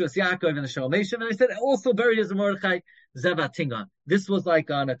the Yeshuas Yaakov and the Shalom Eshev, and I said also buried as Mordechai Ze'ev Atinga. This was like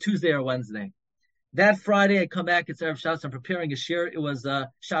on a Tuesday or Wednesday. That Friday, I come back, it's Erev Shabbos, I'm preparing a shir. It was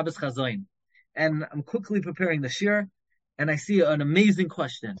Shabbos Chazoin. And I'm quickly preparing the shir, and I see an amazing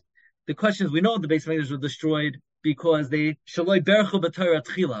question. The question is, we know the Beis Hamikdash were destroyed because they Shaloi Berchu B'Torah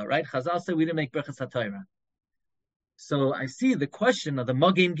Tchila, right? Chazal said we didn't make Berchas HaTorah. So I see the question of the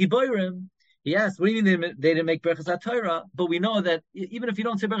Magin Giborim. He asked, what do you mean they didn't make Berchas HaTorah? But we know that even if you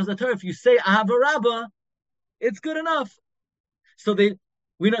don't say Berchas HaTorah, if you say Ahava Rabbah, it's good enough. So they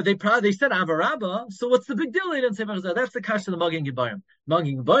said Avarabba, so what's the big deal? They didn't say Berchas. That's the kash of the Magin Giborim.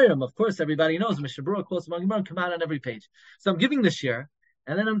 Magin Giborim, of course, everybody knows. Mishabura quotes Magin Giborim come out on every page. So I'm giving the share,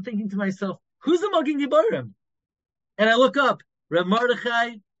 and then I'm thinking to myself, who's the Magin Giborim? And I look up, Rav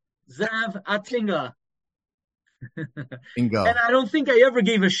Mordechai Ze'ev Atinga. Bingo. And I don't think I ever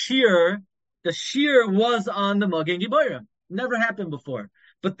gave a shir. The shir was on the Magin Giborim. Never happened before.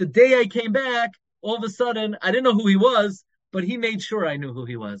 But the day I came back, all of a sudden, I didn't know who he was, but he made sure I knew who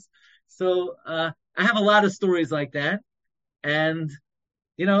he was. So I have a lot of stories like that. And,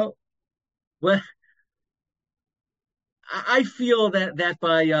 I feel that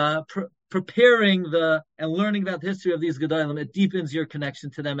by preparing and learning about the history of these Gedolim, it deepens your connection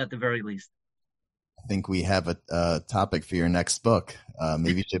to them at the very least. I think we have a topic for your next book.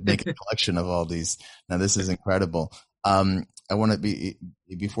 Maybe you should make a collection of all these. Now, this is incredible. I want to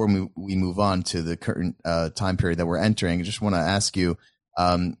before we move on to the current time period that we're entering, I just want to ask you,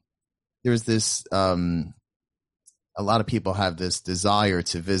 there's this, a lot of people have this desire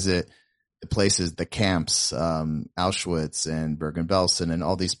to visit the places, the camps, Auschwitz and Bergen-Belsen and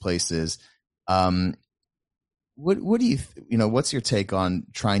all these places. What do you, what's your take on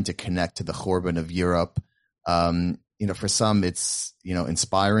trying to connect to the Churban of Europe? For some it's,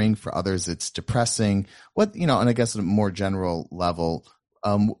 inspiring, for others it's depressing. And I guess on a more general level,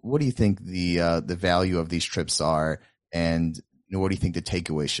 what do you think the value of these trips are, and what do you think the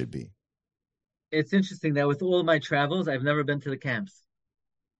takeaway should be? It's interesting that with all of my travels, I've never been to the camps.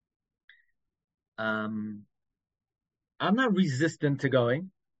 I'm not resistant to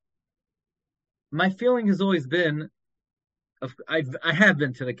going. My feeling has always been, I have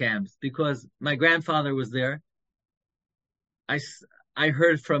been to the camps because my grandfather was there. I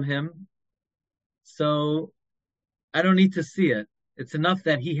heard from him, so I don't need to see it. It's enough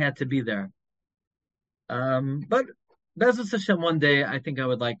that he had to be there. But Be'ezus Hashem, one day I think I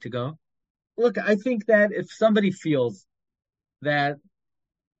would like to go. Look, I think that if somebody feels that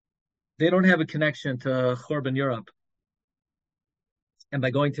they don't have a connection to Churban Europe, and by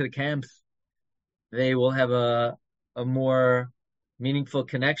going to the camps, they will have a more meaningful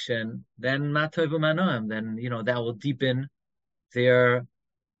connection, then ma tov u'ma noam, then that will deepen their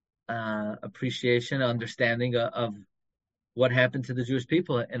appreciation, understanding of what happened to the Jewish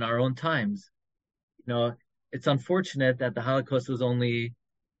people in our own times. It's unfortunate that the Holocaust was only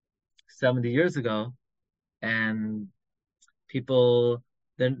 70 years ago, and people,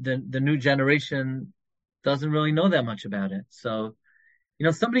 the new generation doesn't really know that much about it. So,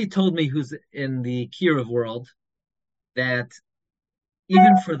 somebody told me who's in the Kiruv world that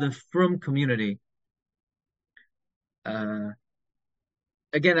even for the Frum community, again,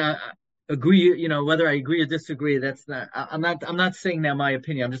 I agree, whether I agree or disagree, that's not, I'm not saying that my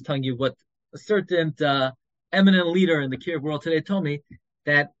opinion. I'm just telling you what a certain eminent leader in the Kiruv world today told me,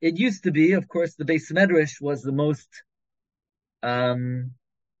 that it used to be, of course, the Beis Medrash was the most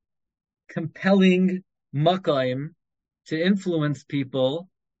compelling makaim to influence people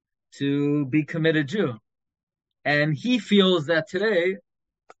to be committed Jew. And he feels that today,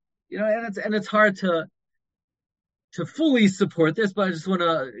 and it's hard to fully support this, but I just want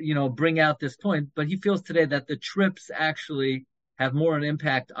to, bring out this point. But he feels today that the trips actually have more an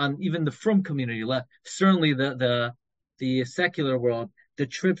impact on even the frum community. Certainly the secular world, the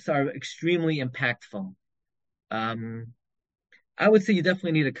trips are extremely impactful. I would say you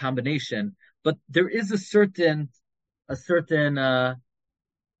definitely need a combination, but there is a certain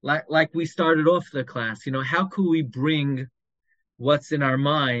like we started off the class, how could we bring what's in our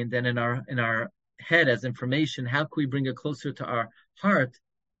mind and in our head as information, how can we bring it closer to our heart?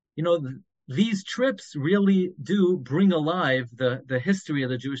 These trips really do bring alive the history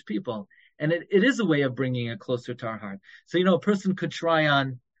of the Jewish people. And it is a way of bringing it closer to our heart. So, a person could try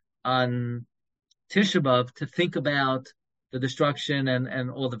on Tisha B'Av to think about the destruction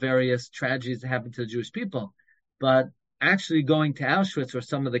and all the various tragedies that happened to the Jewish people. But actually going to Auschwitz or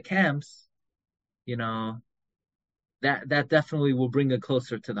some of the camps, that definitely will bring it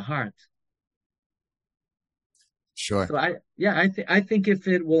closer to the heart. Sure. So I think if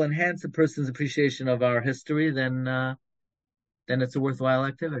it will enhance a person's appreciation of our history, then it's a worthwhile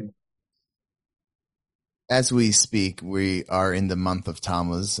activity. As we speak, we are in the month of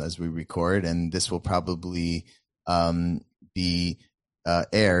Tammuz as we record, and this will probably be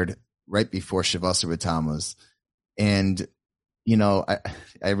aired right before Shavasar Tammuz. And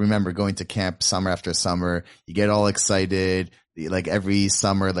I remember going to camp summer after summer. You get all excited. Like every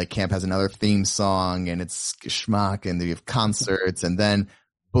summer, like camp has another theme song and it's geschmack and they have concerts, and then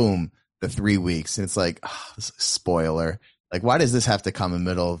boom, the 3 weeks. And it's like, spoiler. Like, why does this have to come in the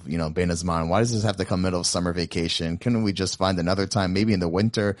middle of, Bein Hazman? Why does this have to come in the middle of summer vacation? Couldn't we just find another time, maybe in the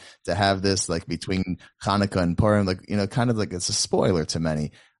winter, to have this like between Hanukkah and Purim? Like, kind of like it's a spoiler to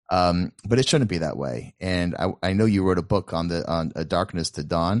many. But it shouldn't be that way. And I know you wrote a book on A Darkness to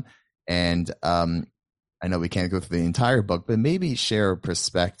Dawn, and I know we can't go through the entire book, but maybe share a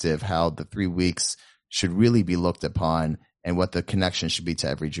perspective how the 3 weeks should really be looked upon and what the connection should be to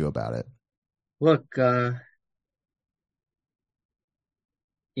every Jew about it. Look,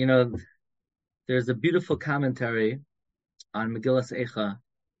 there's a beautiful commentary on Megillas Eicha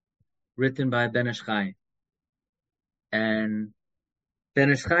written by Ben Ish Chai. And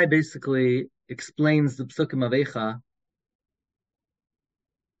Ben Ish Chai basically explains the Psukim of Eicha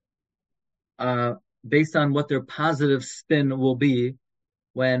based on what their positive spin will be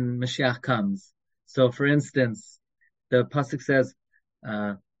when Mashiach comes. So, for instance, the pasuk says,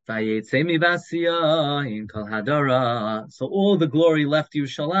 "Vayetze mivasiya in kol hadara." So all the glory left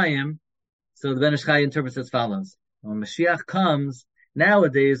Yerushalayim. So the Ben Ish Chai interprets as follows: when Mashiach comes,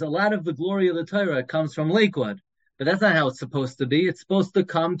 nowadays a lot of the glory of the Torah comes from Lakewood, but that's not how it's supposed to be. It's supposed to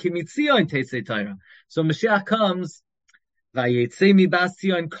come kimitziya in Teisei Torah. So Mashiach comes. Vayetze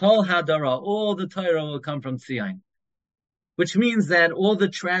mibasiya kol hadara. All the Torah will come from Tzion, which means that all the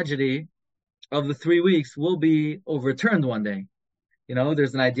tragedy of the 3 weeks will be overturned one day.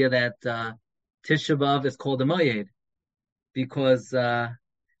 There's an idea that Tisha B'Av is called a Moyed because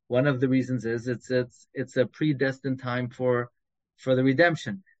one of the reasons is it's a predestined time for the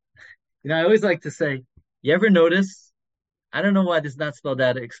redemption. I always like to say, you ever notice? I don't know why this is not spelled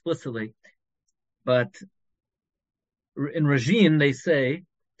out explicitly, but in Rajin they say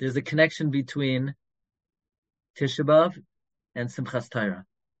there's a connection between Tisha B'Av and Simchas Torah.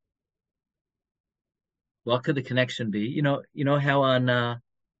 What could the connection be? You know how on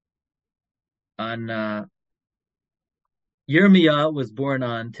Yirmiyah was born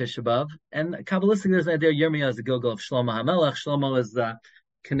on Tisha B'Av, and Kabbalistic there's an idea Yirmiyah is the Gilgal of Shlomo HaMelech. Shlomo is the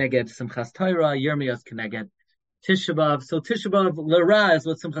Keneged Simchas Torah. Yirmiyah is Keneged Tisha B'Av. So Tisha B'Av L'Ra is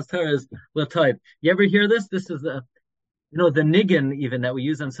what Simchas Torah is L'Toiv. You ever hear this? This is the niggin even that we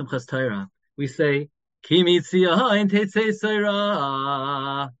use on Simchas Torah. We say Ki mitziyah in Teitzei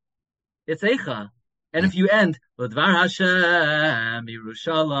Seirah. It's Eicha. And if you end L'Dvar Hashem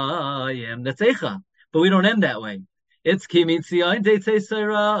Yerushalayim, that's Eicha. But we don't end that way. It's Ki mitziyah in Teitzei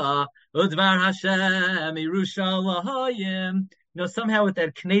Seirah L'Dvar Hashem Yerushalayim. Somehow with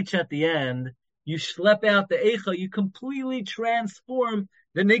that knetch at the end, you schlep out the Eicha, you completely transform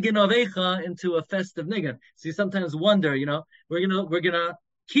the niggin of Eicha into a festive niggin. So you sometimes wonder, we're gonna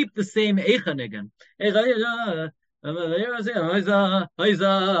keep the same Eicha niggin.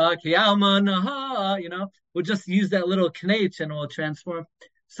 We'll just use that little knetch and we'll transform.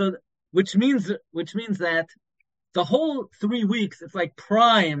 So, which means that the whole 3 weeks, it's like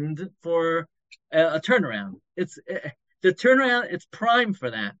primed for a turnaround. The turnaround, it's primed for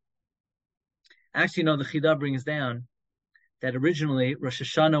that. Actually, the Chida brings down that originally Rosh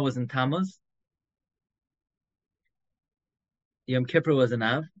Hashanah was in Tammuz, Yom Kippur was in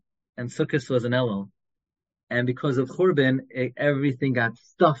Av, and Sukkot was in Elul. And because of Churban, everything got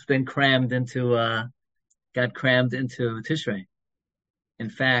stuffed and crammed into Tishrei. In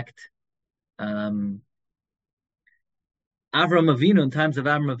fact, Avram Avinu, in times of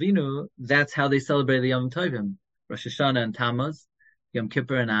Avram Avinu, that's how they celebrated the Yom Tovim. Rosh Hashanah and Tammuz, Yom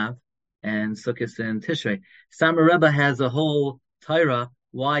Kippur and Av, and Sukkot and Tishrei. Samar Rebbe has a whole Torah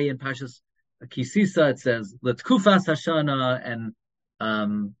why in Parshas Kisisa it says L'tkufas Hashana, and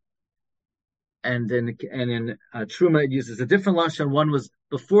in Truma it uses a different lashon. One was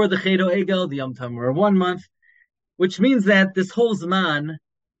before the Chedo Egel, the Yom Tov were 1 month, which means that this whole Zman,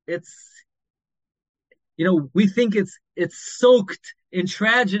 it's, we think it's soaked in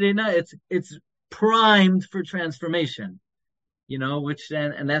tragedy. No, it's primed for transformation. Which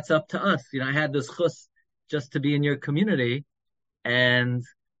and that's up to us. I had this chus just to be in your community, and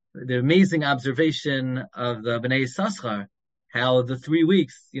the amazing observation of the Bnei Yissaschar, how the 3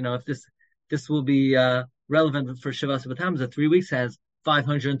 weeks, if this will be relevant for Shavas B'Tammuz, the 3 weeks has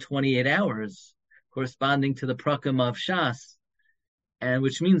 528 hours, corresponding to the prakim of Shas, and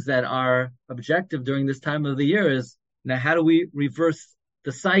which means that our objective during this time of the year is, now how do we reverse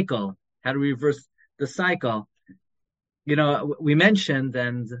the cycle? How do we reverse the cycle? We mentioned,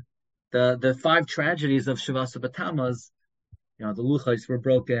 and the 5 tragedies of Shavas B'Tammuz, the luchos were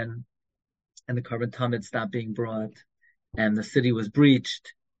broken, and the carbon tamid stopped being brought, and the city was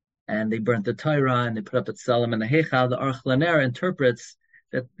breached, and they burnt the Torah, and they put up at Tzelem and the Heichal. The Aruch LaNer interprets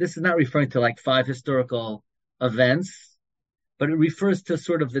that this is not referring to like 5 historical events, but it refers to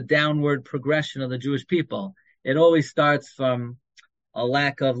sort of the downward progression of the Jewish people. It always starts from a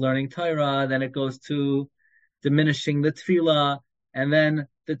lack of learning Torah, then it goes to diminishing the tefillah, and then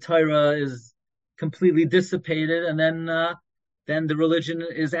the Torah is completely dissipated, and then the religion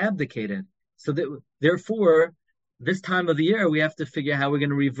is abdicated. So therefore, this time of the year, we have to figure how we're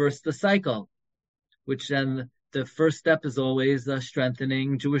going to reverse the cycle, which then the first step is always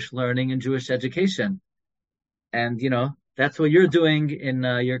strengthening Jewish learning and Jewish education. And, that's what you're doing in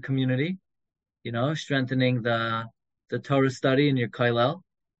your community, strengthening the Torah study in your kollel.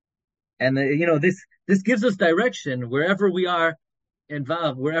 And, this gives us direction wherever we are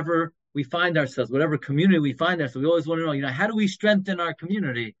involved, wherever we find ourselves, whatever community we find ourselves. We always want to know, how do we strengthen our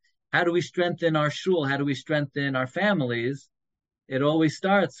community? How do we strengthen our shul? How do we strengthen our families? It always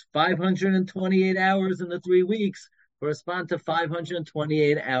starts 528 hours in the 3 weeks correspond to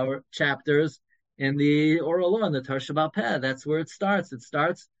 528-hour chapters in the oral law, in the Torah Sheba'al Peh. That's where it starts. It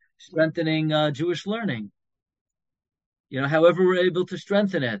starts strengthening Jewish learning. However we're able to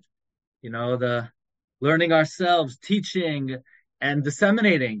strengthen it. The learning ourselves, teaching, and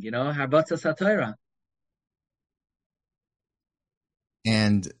disseminating, Harbatzas HaTorah.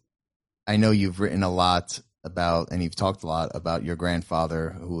 And I know you've written a lot about, and you've talked a lot about your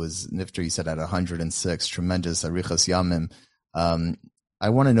grandfather, who was Nifter, you said, at 106, tremendous Arichas Yamim. I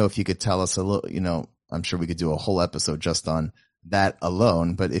want to know if you could tell us a little, I'm sure we could do a whole episode just on that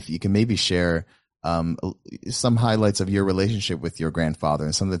alone, but if you can maybe share some highlights of your relationship with your grandfather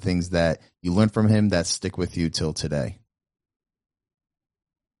and some of the things that you learned from him that stick with you till today.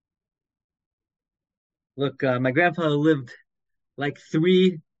 Look, my grandfather lived like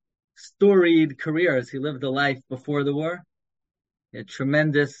 3 storied careers. He lived a life before the war, a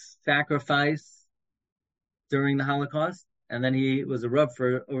tremendous sacrifice during the Holocaust, and then he was a Rav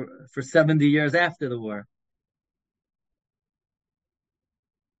for 70 years after the war.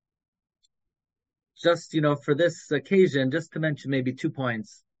 Just, for this occasion, just to mention maybe 2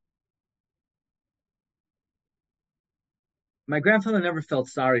 points. My grandfather never felt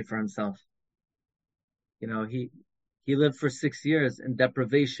sorry for himself. He lived for 6 years in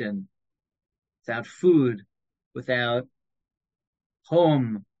deprivation, without food, without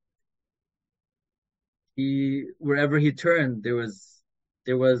home. Wherever he turned, there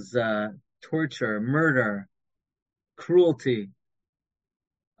was torture, murder, cruelty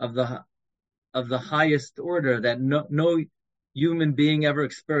of the highest order that no human being ever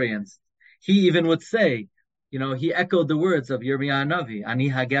experienced. He even would say, he echoed the words of Yirmiyah Navi, Ani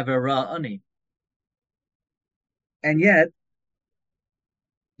hagever ra ani. And yet,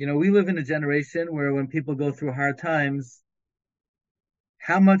 we live in a generation where when people go through hard times,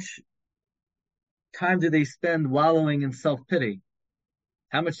 how much time do they spend wallowing in self-pity?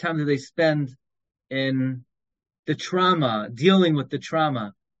 How much time do they spend in the trauma, dealing with the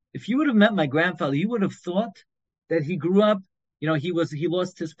trauma? If you would have met my grandfather, you would have thought that he grew up, he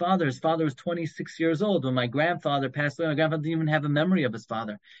lost his father. His father was 26 years old. When my grandfather passed away, my grandfather didn't even have a memory of his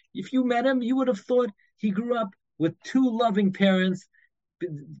father. If you met him, you would have thought he grew up with two loving parents,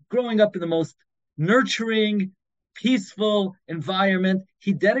 growing up in the most nurturing, peaceful environment.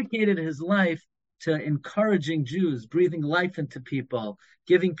 He dedicated his life to encouraging Jews, breathing life into people,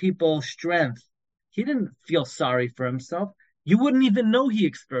 giving people strength. He didn't feel sorry for himself. You wouldn't even know he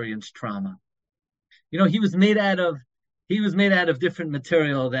experienced trauma. He was made out of different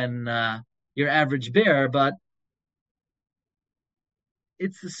material than your average bear, but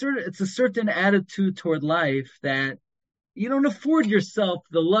it's a certain attitude toward life that you don't afford yourself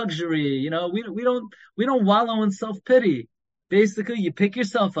the luxury. We don't wallow in self-pity. Basically, you pick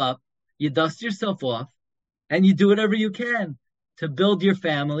yourself up, you dust yourself off, and you do whatever you can to build your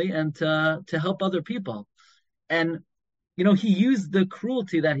family and to help other people. And he used the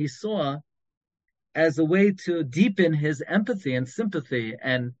cruelty that he saw as a way to deepen his empathy and sympathy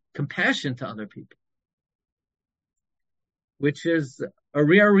and compassion to other people, which is a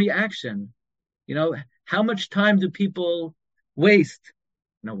rare reaction. How much time do people waste?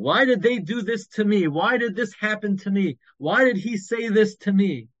 Why did they do this to me? Why did this happen to me? Why did he say this to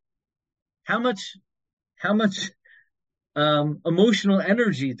me? How much emotional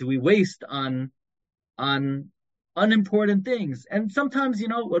energy do we waste on unimportant things? And sometimes,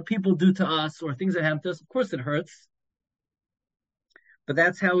 what people do to us or things that happen to us, of course it hurts. But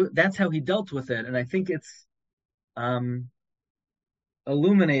that's how he dealt with it. And I think it's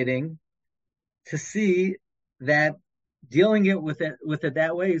illuminating to see that dealing with it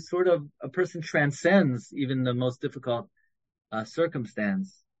that way is sort of a person transcends even the most difficult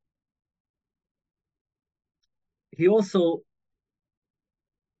circumstance. He also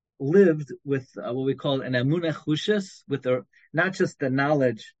lived with what we call an emunah chushes, with not just the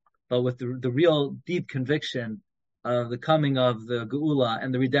knowledge, but with the real deep conviction of the coming of the Geula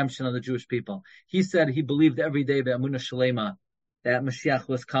and the redemption of the Jewish people. He said he believed every day be'emunah shalema that Mashiach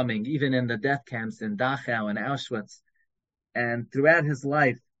was coming, even in the death camps in Dachau and Auschwitz. And throughout his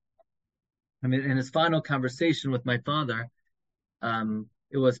life, in his final conversation with my father,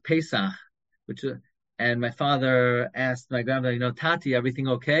 it was Pesach, and my father asked my grandfather, Tati, everything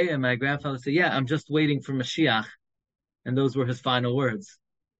okay? And my grandfather said, yeah, I'm just waiting for Mashiach. And those were his final words.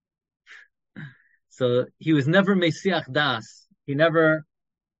 So he was never Mesiach Das. He never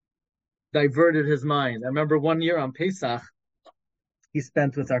diverted his mind. I remember one year on Pesach, he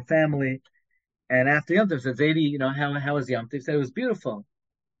spent with our family. And after Yom Tov, said, Zaidi, how was Yom Tov? He said, it was beautiful.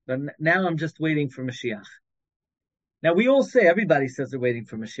 But now I'm just waiting for Mashiach. Now everybody says they're waiting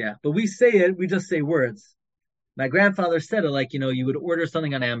for Mashiach, but we just say words. My grandfather said it like, you would order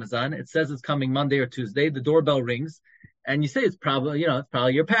something on Amazon. It says it's coming Monday or Tuesday. The doorbell rings and you say it's probably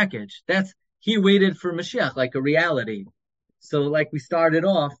your package. He waited for Mashiach, like a reality. So like we started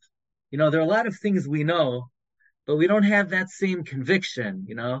off, there are a lot of things we know, but we don't have that same conviction,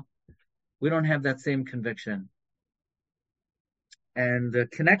 We don't have that same conviction. And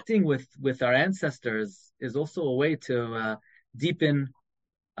connecting with our ancestors is also a way to deepen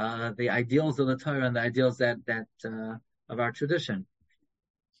the ideals of the Torah and the ideals that of our tradition.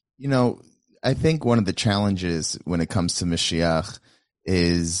 I think one of the challenges when it comes to Mashiach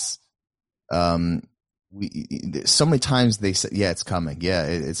is so many times they say, yeah, it's coming. Yeah,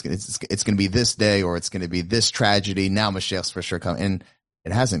 it's going to be this day, or it's going to be this tragedy. Now Mashiach's for sure coming, and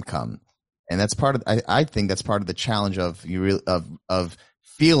it hasn't come. And that's part of. I think that's part of the challenge of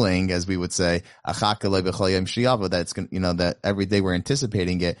feeling, as we would say, that it's going. That every day we're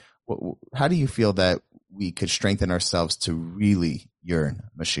anticipating it. How do you feel that we could strengthen ourselves to really yearn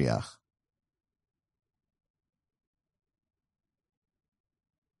Mashiach?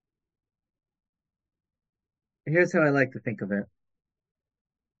 Here's how I like to think of it.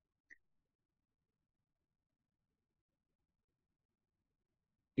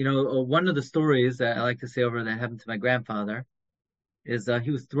 One of the stories that I like to say over that happened to my grandfather is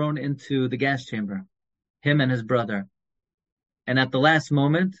he was thrown into the gas chamber, him and his brother. And at the last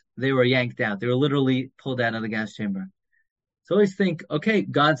moment, they were yanked out. They were literally pulled out of the gas chamber. So I always think, okay,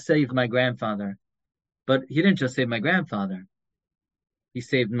 God saved my grandfather. But he didn't just save my grandfather. He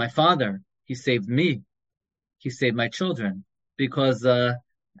saved my father. He saved me. He saved my children. Because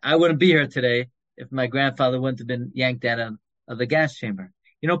I wouldn't be here today if my grandfather wouldn't have been yanked out of the gas chamber.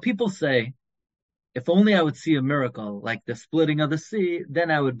 People say, if only I would see a miracle like the splitting of the sea, then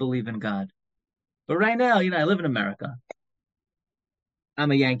I would believe in God. But right now, I live in America.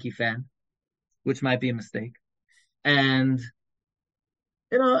 I'm a Yankee fan, which might be a mistake. And,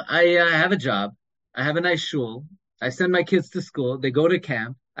 I have a job. I have a nice shul. I send my kids to school. They go to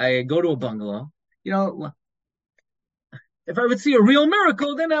camp. I go to a bungalow. If I would see a real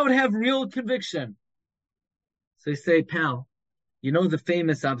miracle, then I would have real conviction. So you say, pal, the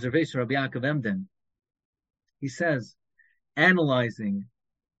famous observation of Rabbi Yaakov Emden. He says, analyzing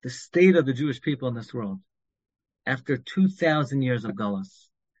the state of the Jewish people in this world after 2,000 years of Galus.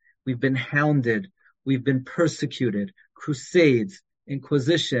 We've been hounded. We've been persecuted. Crusades,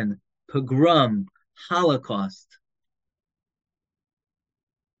 Inquisition, pogrom, Holocaust.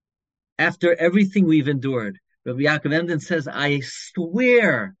 After everything we've endured, Rabbi Yaakov Emden says, I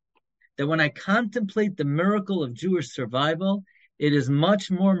swear that when I contemplate the miracle of Jewish survival, it is much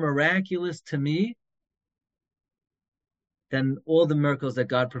more miraculous to me than all the miracles that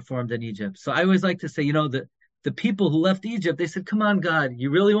God performed in Egypt. So I always like to say, the people who left Egypt, they said, come on, God,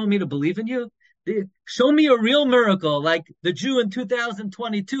 you really want me to believe in you? Show me a real miracle like the Jew in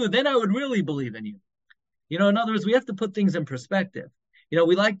 2022, then I would really believe in you. In other words, we have to put things in perspective.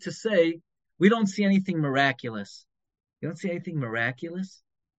 We like to say, we don't see anything miraculous. You don't see anything miraculous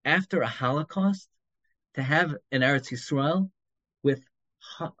after a Holocaust to have an Eretz Yisrael with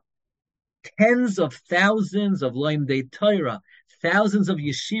tens of thousands of Loimdei Torah, thousands of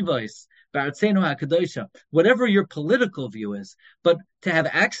yeshivos, B'Artzeinu HaKadosha, whatever your political view is, but to have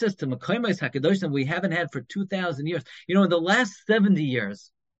access to Mekayimos HaKadosha we haven't had for 2,000 years. In the last 70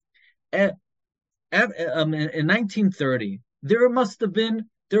 years, in 1930, there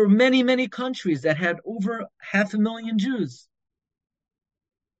were many, many countries that had over 500,000 Jews.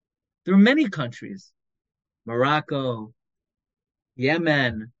 There were many countries, Morocco,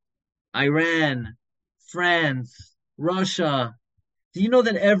 Yemen, Iran, France, Russia. Do you know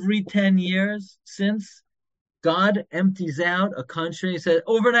that every 10 years since, God empties out a country and says,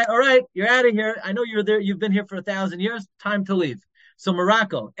 overnight, all right, you're out of here. I know you're there. You've been here for 1,000 years. Time to leave. So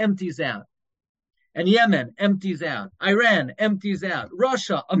Morocco empties out. And Yemen empties out. Iran empties out.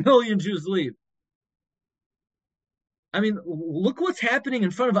 Russia, 1 million Jews leave. I mean, look what's happening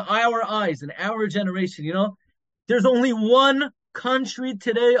in front of our eyes in our generation. There's only one country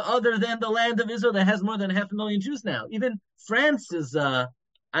today other than the land of Israel that has more than 500,000 Jews now. Even France is, I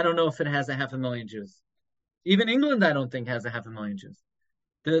don't know if it has 500,000 Jews. Even England, I don't think has 500,000 Jews.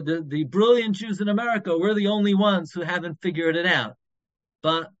 The brilliant Jews in America, we're the only ones who haven't figured it out.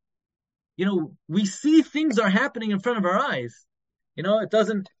 But, we see things are happening in front of our eyes. It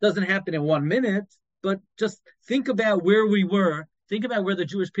doesn't happen in 1 minute, but just think about where we were. Think about where the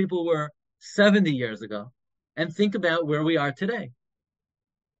Jewish people were 70 years ago. And think about where we are today.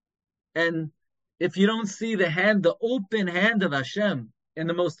 And if you don't see the open hand of Hashem in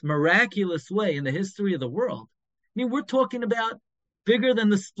the most miraculous way in the history of the world, we're talking about bigger than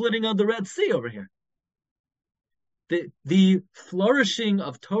the splitting of the Red Sea over here. The flourishing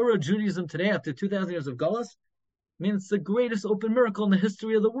of Torah Judaism today after 2,000 years of Galus, it's the greatest open miracle in the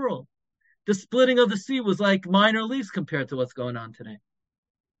history of the world. The splitting of the sea was like minor leagues compared to what's going on today.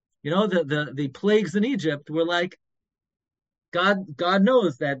 The plagues in Egypt were like, God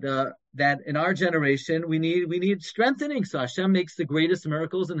knows that in our generation we need strengthening. So Hashem makes the greatest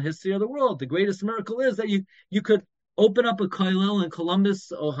miracles in the history of the world. The greatest miracle is that you could open up a kollel in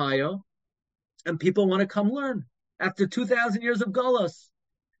Columbus, Ohio, and people want to come learn. After 2,000 years of Galus,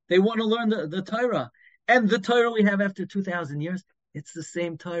 they want to learn the Torah. And the Torah we have after 2,000 years, it's the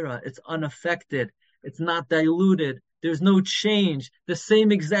same Torah. It's unaffected. It's not diluted. There's no change. The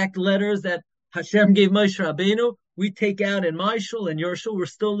same exact letters that Hashem gave Moshe Rabbeinu, we take out in my shul and your shul. We're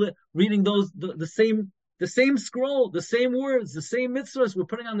still reading those the same scroll, the same words, the same mitzvahs. We're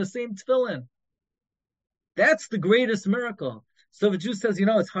putting on the same tefillin. That's the greatest miracle. So if a Jew says,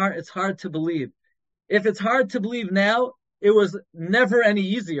 it's hard to believe. If it's hard to believe now, it was never any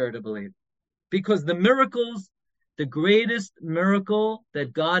easier to believe, because the greatest miracle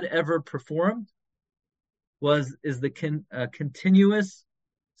that God ever performed is the continuous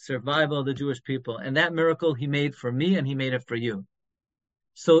survival of the Jewish people. And that miracle he made for me and he made it for you.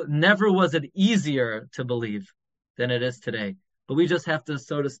 So never was it easier to believe than it is today. But we just have to,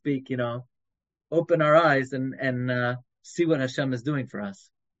 so to speak, open our eyes and see what Hashem is doing for us.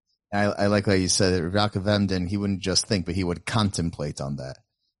 I like how you said it. Rabbi Emden, he wouldn't just think, but he would contemplate on that.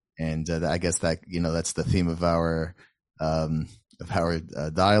 And I guess that, that's the theme of our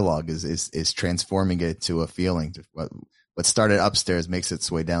dialogue is transforming it to a feeling. What started upstairs makes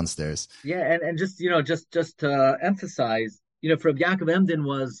its way downstairs. Yeah, and just to emphasize, for Rabbi Yaakov Emden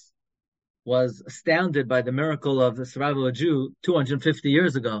was astounded by the miracle of the survival of a Jew 250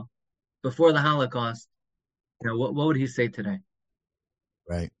 years ago, before the Holocaust. What would he say today?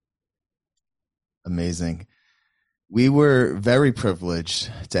 Right. Amazing. We were very privileged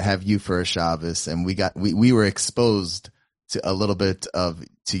to have you for a Shabbos, and we were exposed to a little bit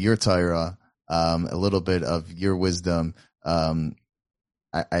to your Torah, a little bit of your wisdom.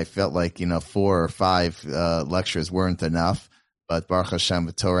 I felt like 4 or 5 lectures weren't enough, but Baruch Hashem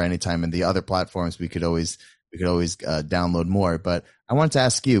with Torah Anytime and the other platforms, we could always we could always download more. But I wanted to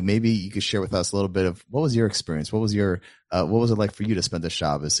ask you, maybe you could share with us a little bit of what was your experience? What was it like for you to spend the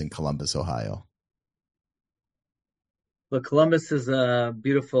Shabbos in Columbus, Ohio? Well, Columbus is a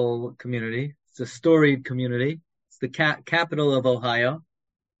beautiful community. It's a storied community. It's the capital of Ohio.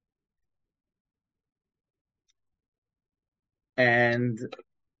 And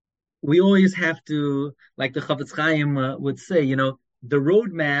we always have to, like the Chafetz Chaim would say, the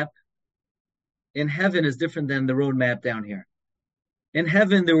roadmap in heaven is different than the roadmap down here. In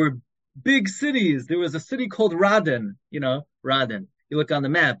heaven, there were big cities. There was a city called Radin, Radin. You look on the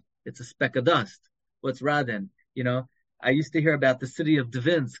map, it's a speck of dust. What's Radin? I used to hear about the city of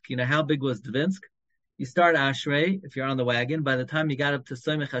Dvinsk. How big was Dvinsk? You start Ashrei, if you're on the wagon, by the time you got up to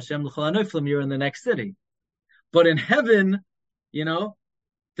Soimech Hashem L'chol HaNoiflim, you're in the next city. But in heaven,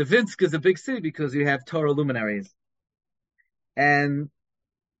 Dvinsk is a big city because you have Torah luminaries. And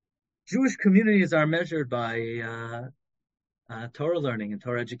Jewish communities are measured by Torah learning and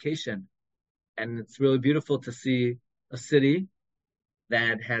Torah education. And it's really beautiful to see a city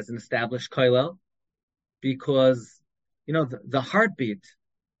that has an established kollel, because the heartbeat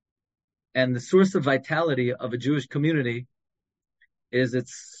and the source of vitality of a Jewish community is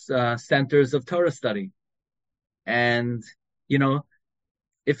its centers of Torah study. And,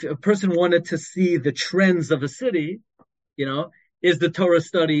 if a person wanted to see the trends of a city, is the Torah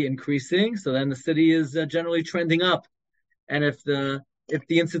study increasing? So then the city is generally trending up. And if the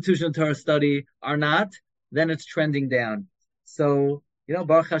institution of Torah study are not, then it's trending down. So,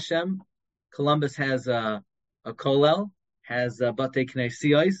 Baruch Hashem, Columbus has a kollel, has Batei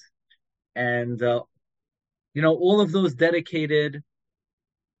Knesiyos, and all of those dedicated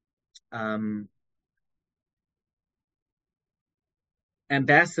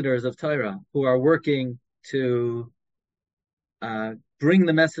ambassadors of Torah who are working to bring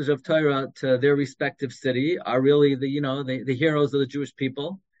the message of Torah to their respective city are really the heroes of the Jewish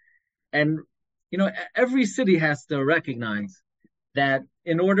people. And every city has to recognize that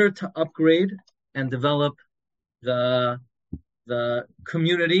in order to upgrade and develop the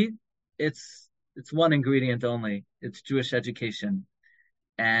community, it's one ingredient only. It's Jewish education.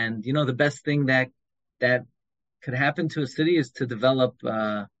 And the best thing that could happen to a city is to develop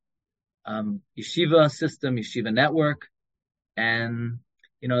yeshiva system, yeshiva network, and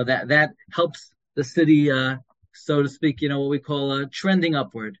that helps the city, so to speak. What we call trending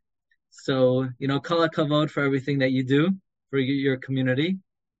upward. So kol hakavod for everything that you do for your community,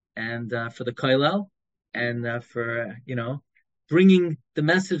 and for the kollel, and for bringing the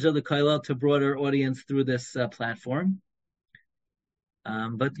message of the kollel to a broader audience through this platform.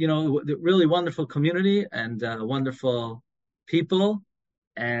 But really wonderful community and wonderful people,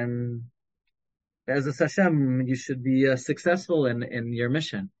 and as a Hashem, you should be successful in your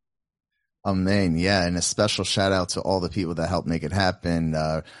mission. Amen. Yeah, and a special shout out to all the people that helped make it happen.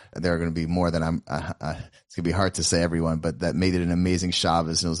 There are going to be more than it's going to be hard to say everyone, but that made it an amazing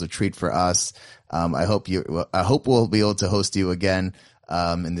Shabbos, and it was a treat for us. I hope we'll be able to host you again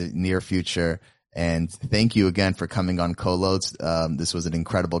in the near future. And thank you again for coming on Kolot. This was an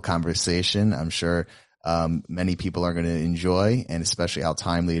incredible conversation. I'm sure many people are going to enjoy, and especially how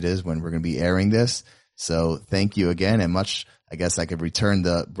timely it is when we're going to be airing this. So thank you again, and I guess I could return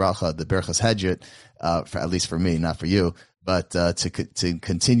the bracha, the berachas hedjut, for at least for me, not for you, but to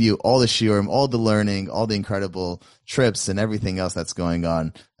continue all the shiurim, all the learning, all the incredible trips, and everything else that's going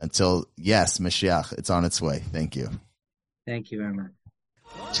on until, yes, Mashiach, it's on its way. Thank you. Thank you very much.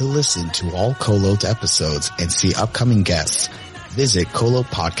 To listen to all Kolot episodes and see upcoming guests, visit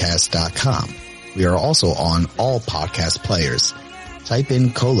kolotpodcast.com. We are also on all podcast players. Type in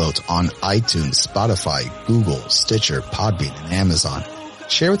Kolot on iTunes, Spotify, Google, Stitcher, Podbean, and Amazon.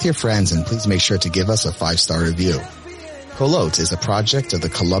 Share with your friends, and please make sure to give us a 5-star review. Kolot is a project of the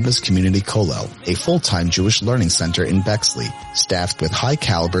Columbus Community Kollel, a full-time Jewish learning center in Bexley, staffed with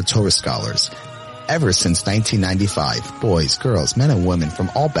high-caliber Torah scholars. Ever since 1995, boys, girls, men, and women from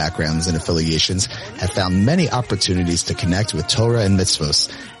all backgrounds and affiliations have found many opportunities to connect with Torah and mitzvos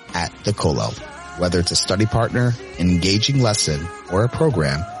at the Kollel. Whether it's a study partner, an engaging lesson, or a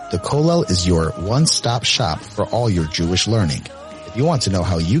program, the Kollel is your one-stop shop for all your Jewish learning. If you want to know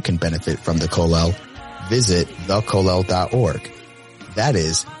how you can benefit from the Kollel, visit thekollel.org. That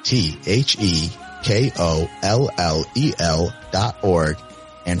is TheKollel.org,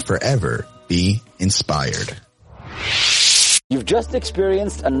 and forever be inspired. You've just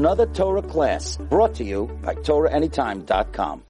experienced another Torah class brought to you by TorahAnytime.com.